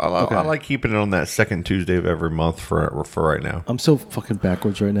Tuesday. I like keeping it on that second Tuesday of every month for right now. I'm so fucking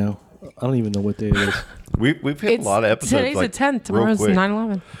backwards right now. I don't even know what day it is. We've hit a lot of episodes. Today's like, the 10th. real Tomorrow's quick.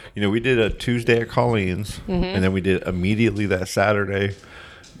 9/11. We did a Tuesday at Colleen's, Mm-hmm. and then we did immediately that Saturday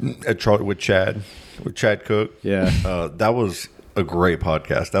with Chad Cook. Yeah. That was a great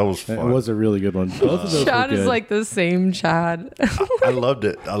podcast. That was fun. It was a really good one. Both of those Chad were is good. like the same Chad. I loved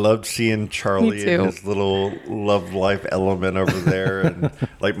it. I loved seeing Charlie Me too. and his little love life element over there. And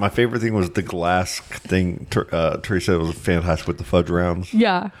like my favorite thing was the glass thing. Teresa was fantastic with the fudge rounds.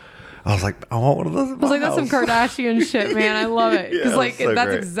 Yeah. I was like, I want one of those. I was like, that's some Kardashian shit, man. I love it. Because, Yeah, like, it was so that's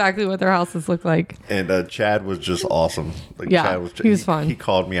great. exactly what their houses look like. And Chad was just awesome. Like, Yeah, Chad he was fun. He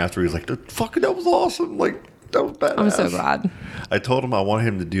called me after. He was like, fucking, that was awesome. Like, that was badass. I'm so glad. I told him I want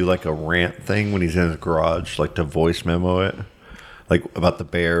him to do like a rant thing when he's in his garage, like to voice memo it. Like about the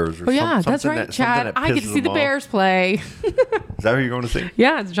Bears or Oh, yeah, something that's right, something Chad. that I get to pisses see the him off. Bears play. Is that who you're going to see?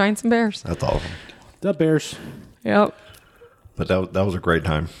 Yeah, it's Giants and Bears. That's awesome. The Bears. Yep. But that was a great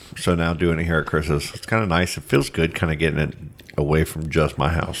time. So now doing it here at Chris's, it's kind of nice. It feels good kind of getting it away from just my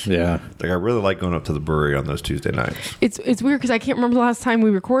house. Yeah. Like I really like going up to the brewery on those Tuesday nights. It's weird because I can't remember the last time we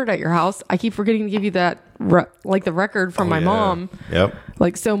recorded at your house. I keep forgetting to give you that, like the record from Oh, my yeah. mom. Yep.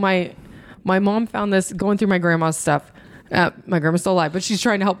 Like, so my mom found this going through my grandma's stuff. My grandma's still alive, but she's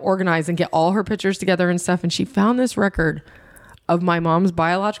trying to help organize and get all her pictures together and stuff. And she found this record of my mom's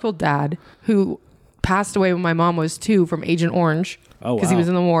biological dad, who passed away when my mom was 2 from Agent Orange. Oh, because he wow. was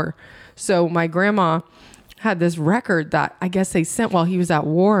in the war. So my grandma had this record that I guess they sent while he was at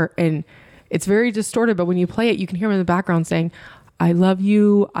war, and it's very distorted. But when you play it, you can hear him in the background saying, "I love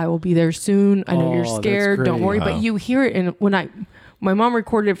you. I will be there soon. I know Oh, you're that's scared. Don't great. worry." Wow. But you hear it, and my mom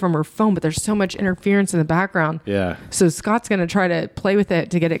recorded it from her phone, but there's so much interference in the background. Yeah. So Scott's gonna try to play with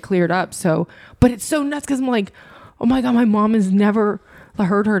it to get it cleared up. So, but it's so nuts because I'm like, oh my god, my mom has never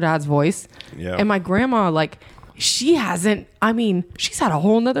heard her dad's voice, Yeah. and my grandma, like, she hasn't. I mean, she's had a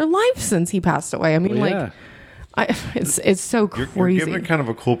whole nother life since he passed away. I mean, Well, like, yeah. it's so You're crazy. giving it kind of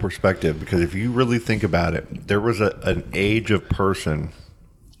a cool perspective because if you really think about it, there was an age of person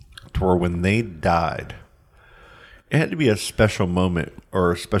to where when they died, it had to be a special moment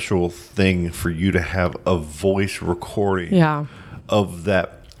or a special thing for you to have a voice recording Yeah. of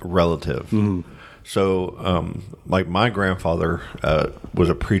that relative. So, like my grandfather was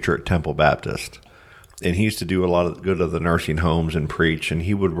a preacher at Temple Baptist, and he used to do a lot of good of the nursing homes and preach, and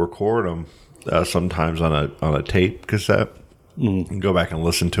he would record them sometimes on a tape cassette and go back and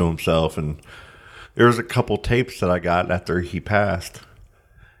listen to himself. And there was a couple tapes that I got after he passed.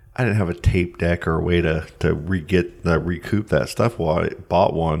 I didn't have a tape deck or a way to recoup that stuff. Well, I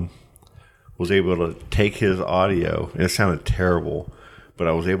bought one, was able to take his audio, and it sounded terrible, but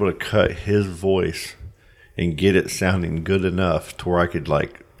I was able to cut his voice and get it sounding good enough to where I could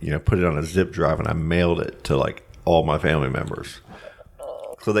put it on a zip drive, and I mailed it to like all my family members.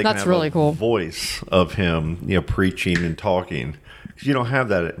 So they can have really a cool voice of him, preaching and talking. Because you don't have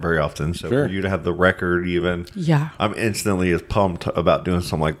that very often. So for you to have the record even, I'm instantly as pumped about doing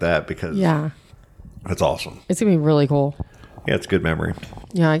something like that because that's awesome. It's going to be really cool. Yeah, it's good memory.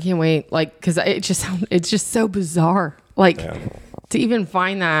 Yeah, I can't wait. Like, because it's just so bizarre. Like, to even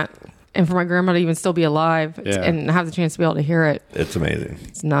find that and for my grandma to even still be alive and have the chance to be able to hear it. It's amazing.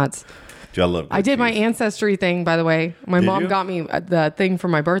 It's nuts. Dude, I did my ancestry thing, by the way. My mom got me the thing for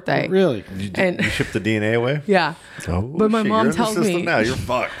my birthday. Really? You shipped the DNA away? Yeah. Oh, but my mom tells me now you're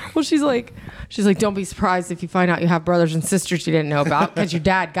fucked. Well, she's like, don't be surprised if you find out you have brothers and sisters you didn't know about because your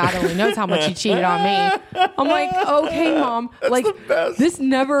dad, God only knows how much he cheated on me. I'm like, okay, Mom. That's like, the best. This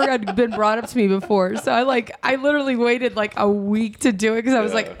never had been brought up to me before. So I literally waited like a week to do it because I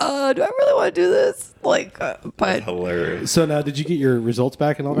was like, do I really want to do this? Like, but That's hilarious. So now, did you get your results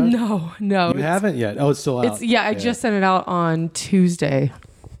back and all that? No. You haven't yet? Oh, it's still out. I just sent it out on Tuesday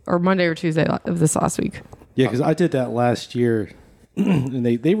or Monday or Tuesday of this last week. Yeah, because I did that last year, and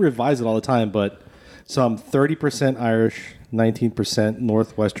they revise it all the time. But so I'm 30% Irish, 19%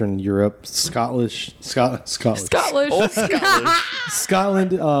 Northwestern Europe, Scotland, Old Scottish.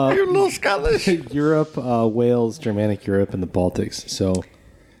 Scotland, You're a little Scottish. Europe, Wales, Germanic Europe, and the Baltics. So,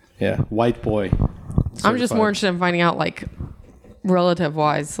 yeah, white boy. I'm just more interested in finding out like relative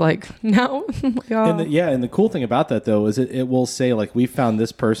wise, like now. And the cool thing about that though is it will say like we found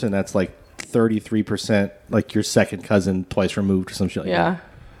this person that's like 33% like your second cousin twice removed or some shit like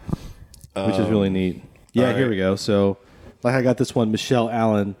that. Which is really neat. Yeah, right. Here we go. So like I got this one, Michelle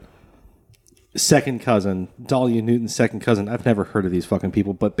Allen, second cousin, Dahlia Newton, second cousin. I've never heard of these fucking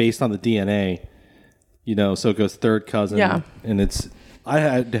people, but based on the DNA, so it goes third cousin. Yeah. And I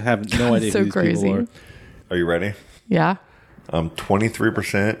had to have no idea who these crazy. people are. Are you ready? Yeah.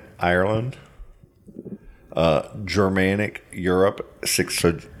 23% Ireland, Germanic Europe,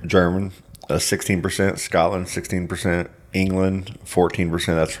 German, 16%, Scotland 16%, England 14%.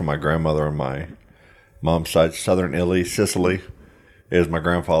 That's from my grandmother on my mom's side. Southern Italy, Sicily is my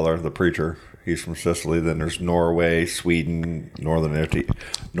grandfather, the preacher. He's from Sicily. Then there's Norway, Sweden, Northern Italy,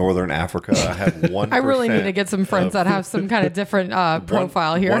 Northern Africa. I have 1%. I really need to get some friends that have some kind of different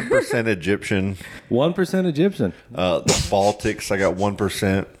profile here. 1% Egyptian. 1% Egyptian. The Baltics, I got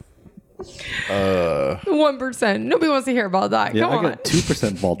 1%. 1%. Nobody wants to hear about that. Yeah, Come on. I got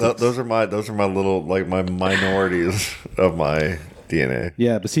 2% Baltics. Those are my little like my minorities of my DNA.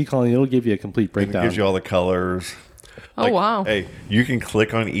 Yeah, but see, Colin, it'll give you a complete breakdown. It gives you all the colors. Oh, wow. Hey, you can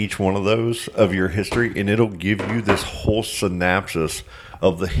click on each one of those of your history, and it'll give you this whole synopsis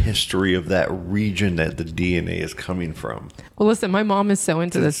of the history of that region that the DNA is coming from. Well, listen, my mom is so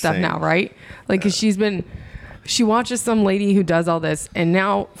into this stuff now, right? Like, because she watches some lady who does all this, and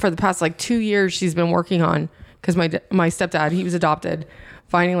now for the past like 2 years, she's been working on, because my stepdad, he was adopted,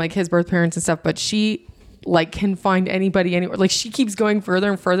 finding like his birth parents and stuff, but she like can find anybody anywhere. Like she keeps going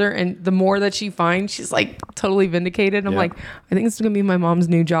further and further, and the more that she finds, she's like totally vindicated. I'm like, I think this is gonna be my mom's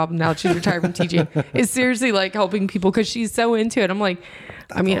new job now that she's retired from teaching. It's seriously like helping people because she's so into it. I'm like,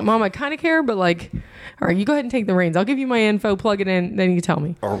 I mean, Mom, I kind of care, but like, all right, you go ahead and take the reins. I'll give you my info, plug it in, then you tell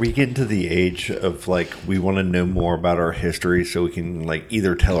me. Are we getting to the age of like we want to know more about our history so we can like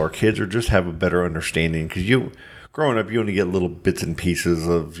either tell our kids or just have a better understanding? Because growing up, you only get little bits and pieces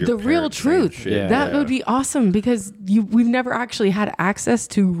of your the real truth. That would be awesome because we've never actually had access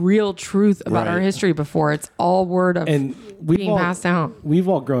to real truth about our history before. It's all word of being passed down. We've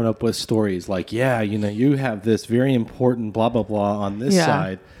all grown up with stories like, you have this very important blah, blah, blah on this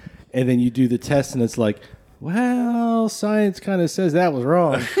side. And then you do the test and it's like, well, science kind of says that was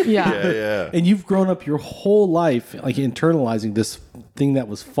wrong. Yeah. And you've grown up your whole life like internalizing this thing that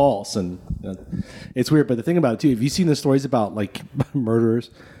was false, and it's weird. But the thing about it too, have you seen the stories about like murderers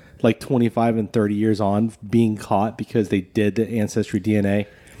like 25 and 30 years on being caught because they did the ancestry DNA?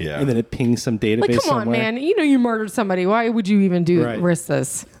 Yeah. And then it pings some database like, come on, somewhere. man. You murdered somebody. Why would you even risk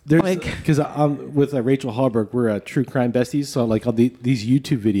this? Because I'm with Rachel Hallberg, we're true crime besties. So like all these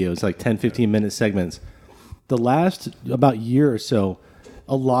YouTube videos, like 10, 15 minute segments. The last about year or so,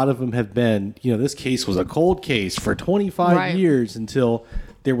 a lot of them have been, this case was a cold case for 25 Right. years until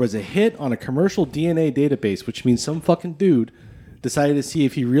there was a hit on a commercial DNA database, which means some fucking dude decided to see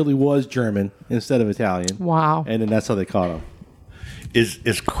if he really was German instead of Italian. Wow. And then that's how they caught him.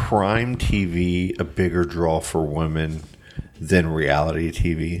 Is crime TV a bigger draw for women than reality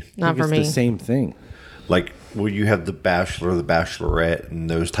TV? Not for It's me. the same thing. Like, well, you have The Bachelor, The Bachelorette, and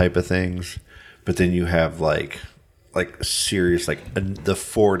those type of things, but then you have like serious the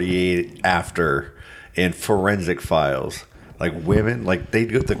 48 After and Forensic Files. Like women, like they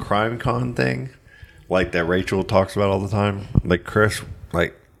do the Crime Con thing, like that Rachel talks about all the time. Like Chris,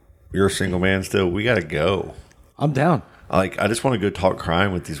 like you're a single man still. We got to go. I'm down. Like I just want to go talk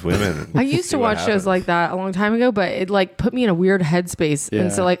crime with these women. and I used see to what watch shows happens. like that a long time ago, but it like put me in a weird headspace, Yeah.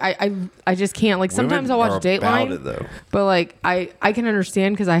 and so like I just can't. Like sometimes Women I'll watch are about Dateline, it, though. but like I can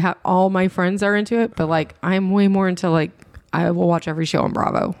understand because I have all my friends are into it, but like I'm way more into like I will watch every show on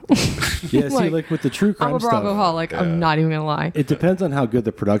Bravo. Yeah, see, Like, like with the true crime I'm a stuff, Bravo-holic. I'm not even gonna lie. it depends on how good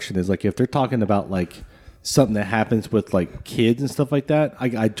the production is. Like if they're talking about like something that happens with like kids and stuff like that,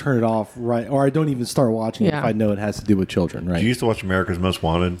 I turn it off right, or I don't even start watching it Yeah. if I know it has to do with children. Right? You used to watch America's Most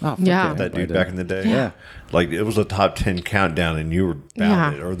Wanted. Oh, fuck Yeah. That dude I back did. in the day. Yeah. Like it was a top 10 countdown and you were about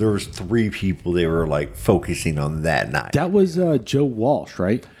Yeah. it. Or there was 3 people they were like focusing on that night. That was Joe Walsh,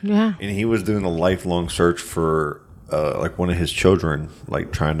 right? Yeah. And he was doing a lifelong search for like one of his children,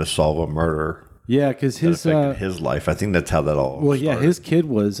 like trying to solve a murder Yeah, because that his affected his life. I think that's how that all well, yeah, started. his kid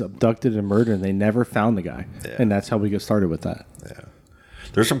was abducted and murdered, and they never found the guy, Yeah. and that's how we get started with that.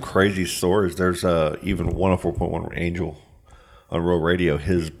 There's some crazy stories. There's even 104.1 Angel on Real Radio.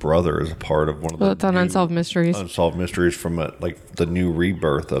 His brother is a part of one of the Well, it's on new Unsolved Mysteries. Unsolved Mysteries from like the new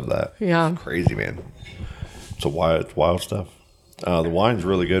rebirth of that. Yeah. It's crazy, man. It's wild stuff. The wine's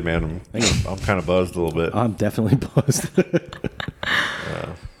really good, man. I'm kind of buzzed a little bit. I'm definitely buzzed.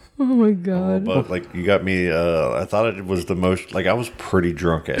 Oh my god. But like you got me. I thought it was the most. Like I was pretty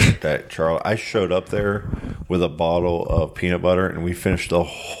drunk at that, Charles. I showed up there with a bottle of peanut butter, and we finished the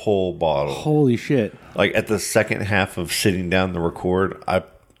whole bottle. Holy shit! Like at the second half of sitting down to record,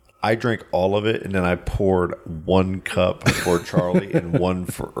 I drank all of it, and then I poured 1 cup for Charlie and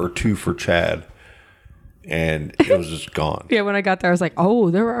 2 for Chad, and it was just gone. Yeah, when I got there, I was like, "Oh,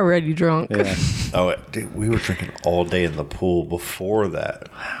 they were already drunk." Yeah. Oh, dude, we were drinking all day in the pool before that.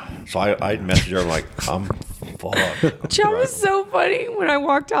 So I messaged her, I'm like, I'm fucked. Chad was so funny when I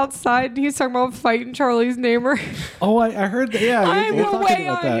walked outside and he was talking about fighting Charlie's neighbor. Oh, I heard that. Yeah, I'm we're the talking way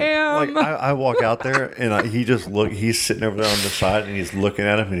about I that. am. Like I walk out there and he just he's sitting over there on the side and he's looking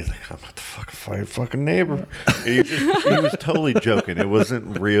at him and he's like, I'm about to fight fucking neighbor. And he was totally joking. It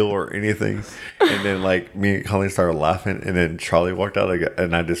wasn't real or anything. And then like me and Colleen started laughing and then Charlie walked out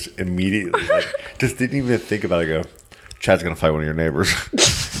and I just immediately just didn't even think about it. I go, Chad's gonna fight one of your neighbors.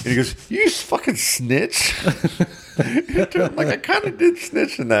 And he goes, you fucking snitch. Like I kind of did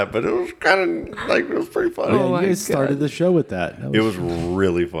snitch in that, but it was kind of like it was pretty funny. Yeah, Oh my you guys started God. the show with that. It was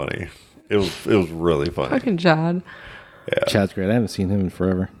really funny. It was really funny. Fucking Chad. Chad's great. I haven't seen him in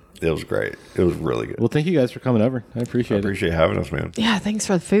forever. It was great. It was really good. Well, thank you guys for coming over. I I appreciate it. appreciate having us, man. Yeah, thanks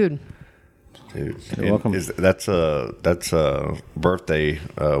for the food. Dude, You're welcome. That's a birthday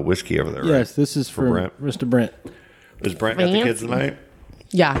whiskey over there, right? Yes, this is for Brent. Mr. Brent. Is Brent got the kids Fancy. tonight?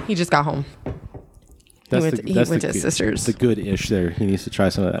 Yeah, he just got home. went to his sister's. The good ish there. He needs to try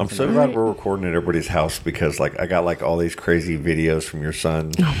some of that. I'm so glad we're recording at everybody's house because like I got like all these crazy videos from your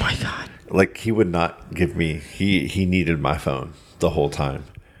son. Oh my god. Like he would not give me. He needed my phone the whole time,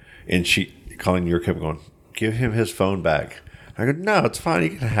 and Colleen, you kept going, give him his phone back. I go, no, it's fine. You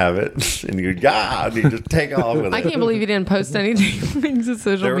can have it. And you go, yeah. And you just take off with it. I can't believe he didn't post anything to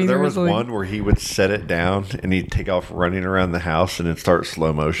social media. There was recently. one where he would set it down and he'd take off running around the house and it'd start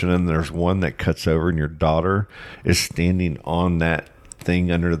slow motion. And there's one that cuts over and your daughter is standing on that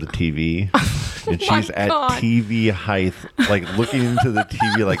thing under the TV. And she's at God. TV height, like looking into the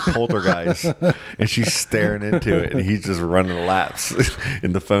TV like poltergeist. And she's staring into it. And he's just running laps.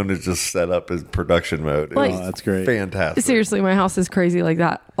 And the phone is just set up as production mode. It Like- was Oh, that's great. fantastic. Seriously, my house is crazy like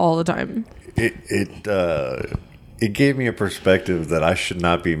that all the time. It gave me a perspective that I should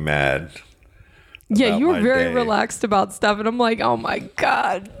not be mad. Yeah, About you were my very day. relaxed about stuff, and I'm like, oh my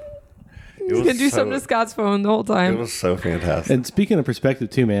god, It he's was gonna do so- something to Scott's phone the whole It time. was so fantastic. And speaking of perspective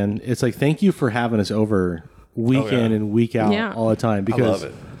too, man, it's like thank you for having us over week Oh, yeah. in and week out Yeah. all the time I because love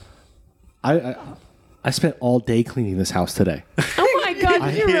it. I spent all day cleaning this house today. Oh my god,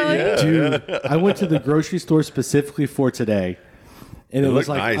 did you really? Dude, I went to the grocery store specifically for today. And it was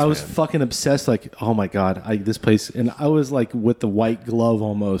looked like nice, I was man. fucking obsessed. Like, oh my god, this place. And I was like with the white glove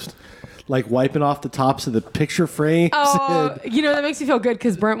almost, like wiping off the tops of the picture frames. Oh, you know, that makes me feel good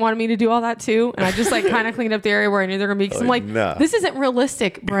because Brent wanted me to do all that too. And I just like kind of cleaned up the area where I knew they're going to be. Because I'm like, nah. this isn't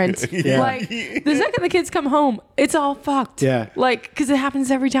realistic, Brent. Like, the second the kids come home, it's all fucked. Yeah. Like, because it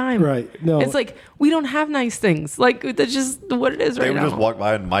happens every time. Right. No. It's like, we don't have nice things. Like, that's just what it is They right would now. just walk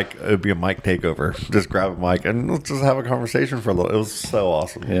by and Mike, it would be a mic takeover. Just grab a mic and let's just have a conversation for a little. It was so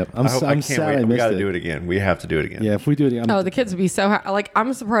awesome. Yep. I I'm can't sad wait. I We missed got to it. do it again. We have to do it again. Yeah, if we do it, Oh, the kids would be so like,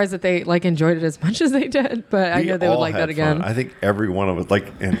 I'm surprised that they like enjoyed it as much as they did, but I We know they would all like had that again. fun. I think every one of us,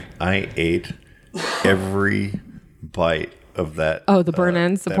 like, and I ate every bite of that. Oh, the burn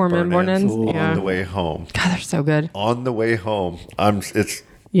ends, the that poor man burn ends. on Yeah. the way home. God, they're so good. On the way home, it's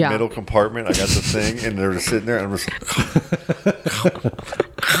Yeah. middle compartment. I got the thing, and they're just sitting there, and I'm just.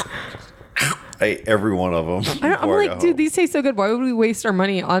 I ate every one of them. I'm like, dude, these taste so good. Why would we waste our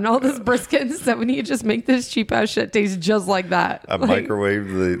money on all this brisket instead when you could just make this cheap ass shit taste just like that? I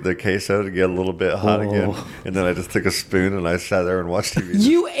microwaved the queso to get a little bit hot again, and then I just took a spoon and I sat there and watched TV.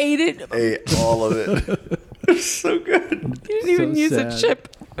 You ate it. Ate all of it. It's so good. You didn't even use a sad.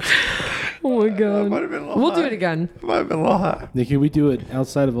 chip. Oh my god. Might have been a little We'll do high. it again. Might have been a little high. Nick, can we do it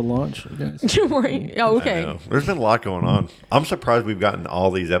outside of a launch, guys? Right. Oh, I okay. know. There's been a lot going on. I'm surprised we've gotten all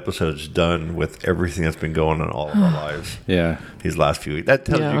these episodes done with everything that's been going on in all of our lives Yeah. these last few weeks. That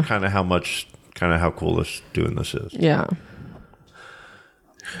tells Yeah. you kind of how cool this is. Yeah.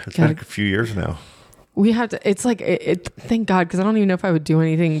 It's Gotta- been a few years now. We have to, it's like, thank God, because I don't even know if I would do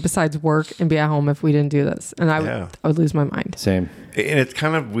anything besides work and be at home if we didn't do this. And I would lose my mind. Same. And it's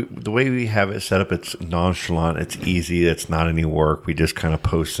kind of the way we have it set up. It's nonchalant. It's easy. It's not any work. We just kind of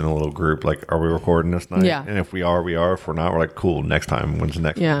post in a little group. Like, are we recording this night? Yeah. And if we are, we are. If we're not, we're like, cool. Next time. When's the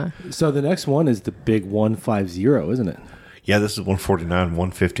next one? Yeah. So the next one is the big 150, isn't it? Yeah, this is 149,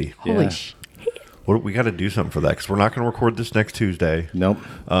 150. Holy Yeah. shit. What we got to do something for that because we're not going to record this next Tuesday. Nope.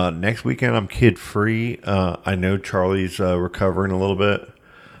 Next weekend I'm kid free. I know Charlie's recovering a little bit.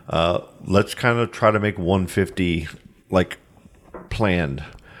 Let's kind of try to make 150 like planned,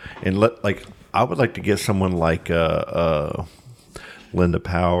 and I would like to get someone like Linda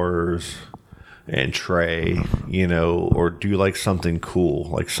Powers and Trey, or do like something cool,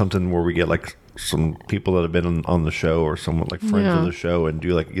 like something where we get like some people that have been on the show or someone like friends Yeah. of the show and do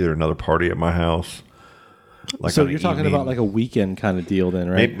like either another party at my house. Like So on you're an talking evening. about like a weekend kind of deal then,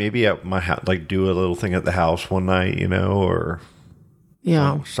 right? Maybe at my house, like do a little thing at the house one night, or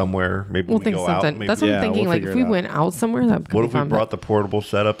Yeah. somewhere. Maybe We'll we think go something. out. Maybe, That's what Yeah, I'm thinking. we'll Like, figure if we it out. went out somewhere, that could what be if we fun, brought the portable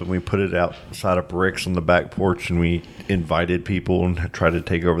setup and we put it outside of bricks on the back porch and we invited people and tried to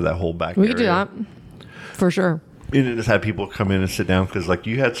take over that whole back we area? could do that for sure. And then just had people come in and sit down because, like,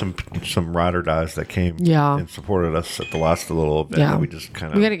 you had some ride or dies that came Yeah. and supported us at the last little event. Yeah. That we just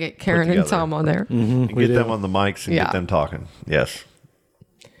kind of We got to get Karen and Tom on there. and We get do. them on the mics and Yeah. get them talking. Yes,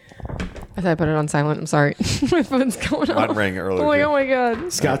 I thought I put it on silent. I'm sorry. My phone's going off. mine rang earlier. Oh too. my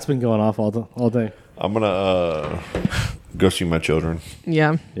god. Scott's been going off all day. I'm gonna go see my children.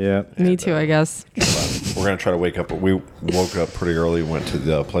 Yeah. Yeah. Me too, I guess. We're gonna try to wake up. We woke up pretty early. Went to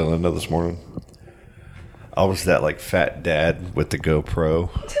the Play Linda this morning. I was that like fat dad with the GoPro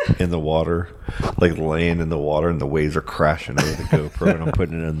in the water, like laying in the water, and the waves are crashing over the GoPro, and I'm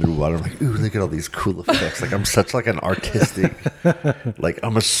putting it under the water. I'm like, ooh, look at all these cool effects. Like I'm such like an artistic, like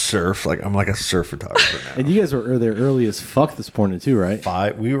I'm a surf surf photographer now. And you guys were there early as fuck this morning too,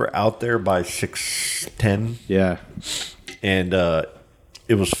 right? We were out there by 6:10, Yeah. and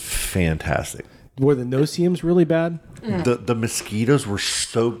it was fantastic. Were the no-see-ums really bad? The mosquitoes were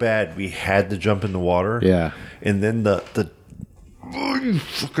so bad we had to jump in the water. Yeah. And then the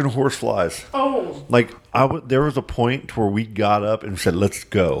fucking horse flies. Oh. Like there was a point where we got up and said, "Let's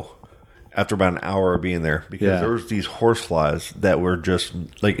go." After about an hour of being there, because Yeah. there was these horse flies that were just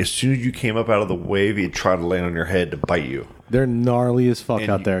like as soon as you came up out of the wave, he'd try to land on your head to bite you. They're gnarly as fuck And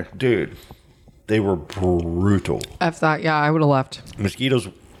out there. dude. They were brutal. F that. Yeah, I would have left. Mosquitoes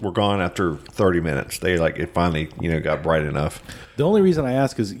were gone after 30 minutes. They it finally got bright enough. The only reason I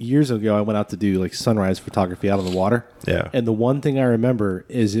ask is years ago I went out to do like sunrise photography out on the water. Yeah. And the one thing I remember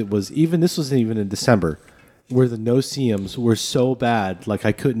is this wasn't even in December, where the no-see-ums were so bad, like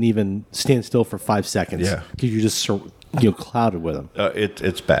I couldn't even stand still for 5 seconds. Yeah. Because you're just clouded with them.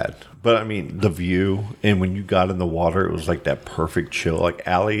 It's bad, but I mean the view, and when you got in the water, it was like that perfect chill. Like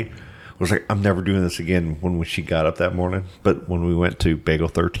Allie was like, "I'm never doing this again." When she got up that morning, but when we went to Bagel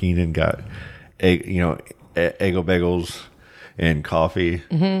 13 and got Eggo bagels and coffee,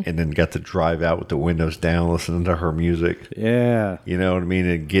 and then got to drive out with the windows down, listening to her music. Yeah. You know what I mean?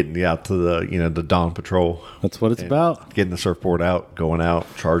 And getting out to the dawn patrol. That's what it's And about. Getting the surfboard out, going out,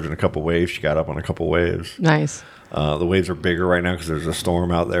 charging a couple waves. She got up on a couple waves. Nice. The waves are bigger right now because there's a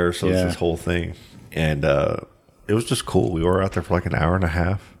storm out there, so it's Yeah. this whole thing. And it was just cool. We were out there for like an hour and a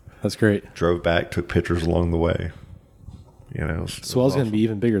half. That's great. Drove back, took pictures along the way. You know, Swell's going to be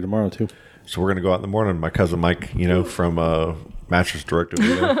even bigger tomorrow too. So we're gonna go out in the morning. My cousin Mike, from Mattress Direct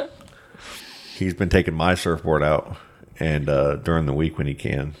Video, he's been taking my surfboard out, and during the week when he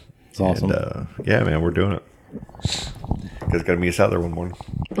can. It's awesome. And, yeah, man, we're doing it. You guys got to meet us out there one morning.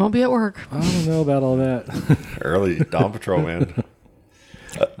 I'll be at work. I don't know about all that. Early dawn patrol, man.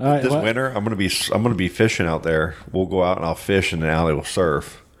 All right, This winter, I'm gonna be fishing out there. We'll go out and I'll fish, and then Allie will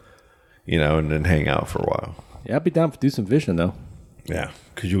surf. And then hang out for a while. Yeah, I'd be down to do some fishing though. Yeah,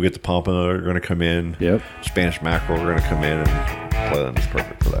 because you'll get the pompano are going to come in. Yep. Spanish mackerel are going to come in and play them. It's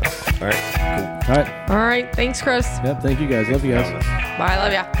perfect for that. All right, cool. All right. All right. Thanks, Chris. Yep. Thank you guys. Love you guys. Bye.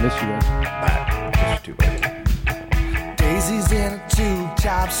 Love ya. Miss you guys. Bye. This is too bad. Daisy's in a tube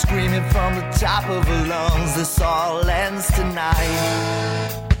top, screaming from the top of her lungs. This all ends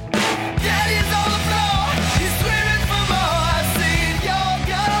tonight. Daddy's on the floor, he's screaming for more. Saying you're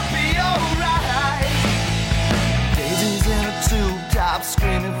gonna be alright. Daisy's in a tube top,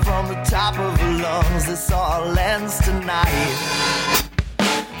 screaming from the top of her lungs. This all ends tonight.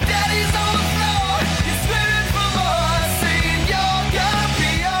 Daddy's on the floor, he's screaming for more. Saying you're gonna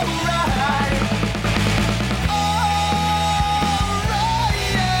be alright.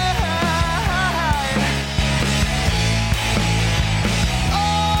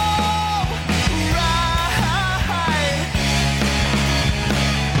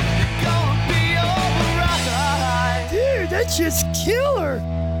 Dude, that's just killer.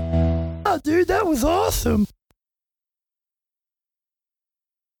 Oh, dude, that was awesome.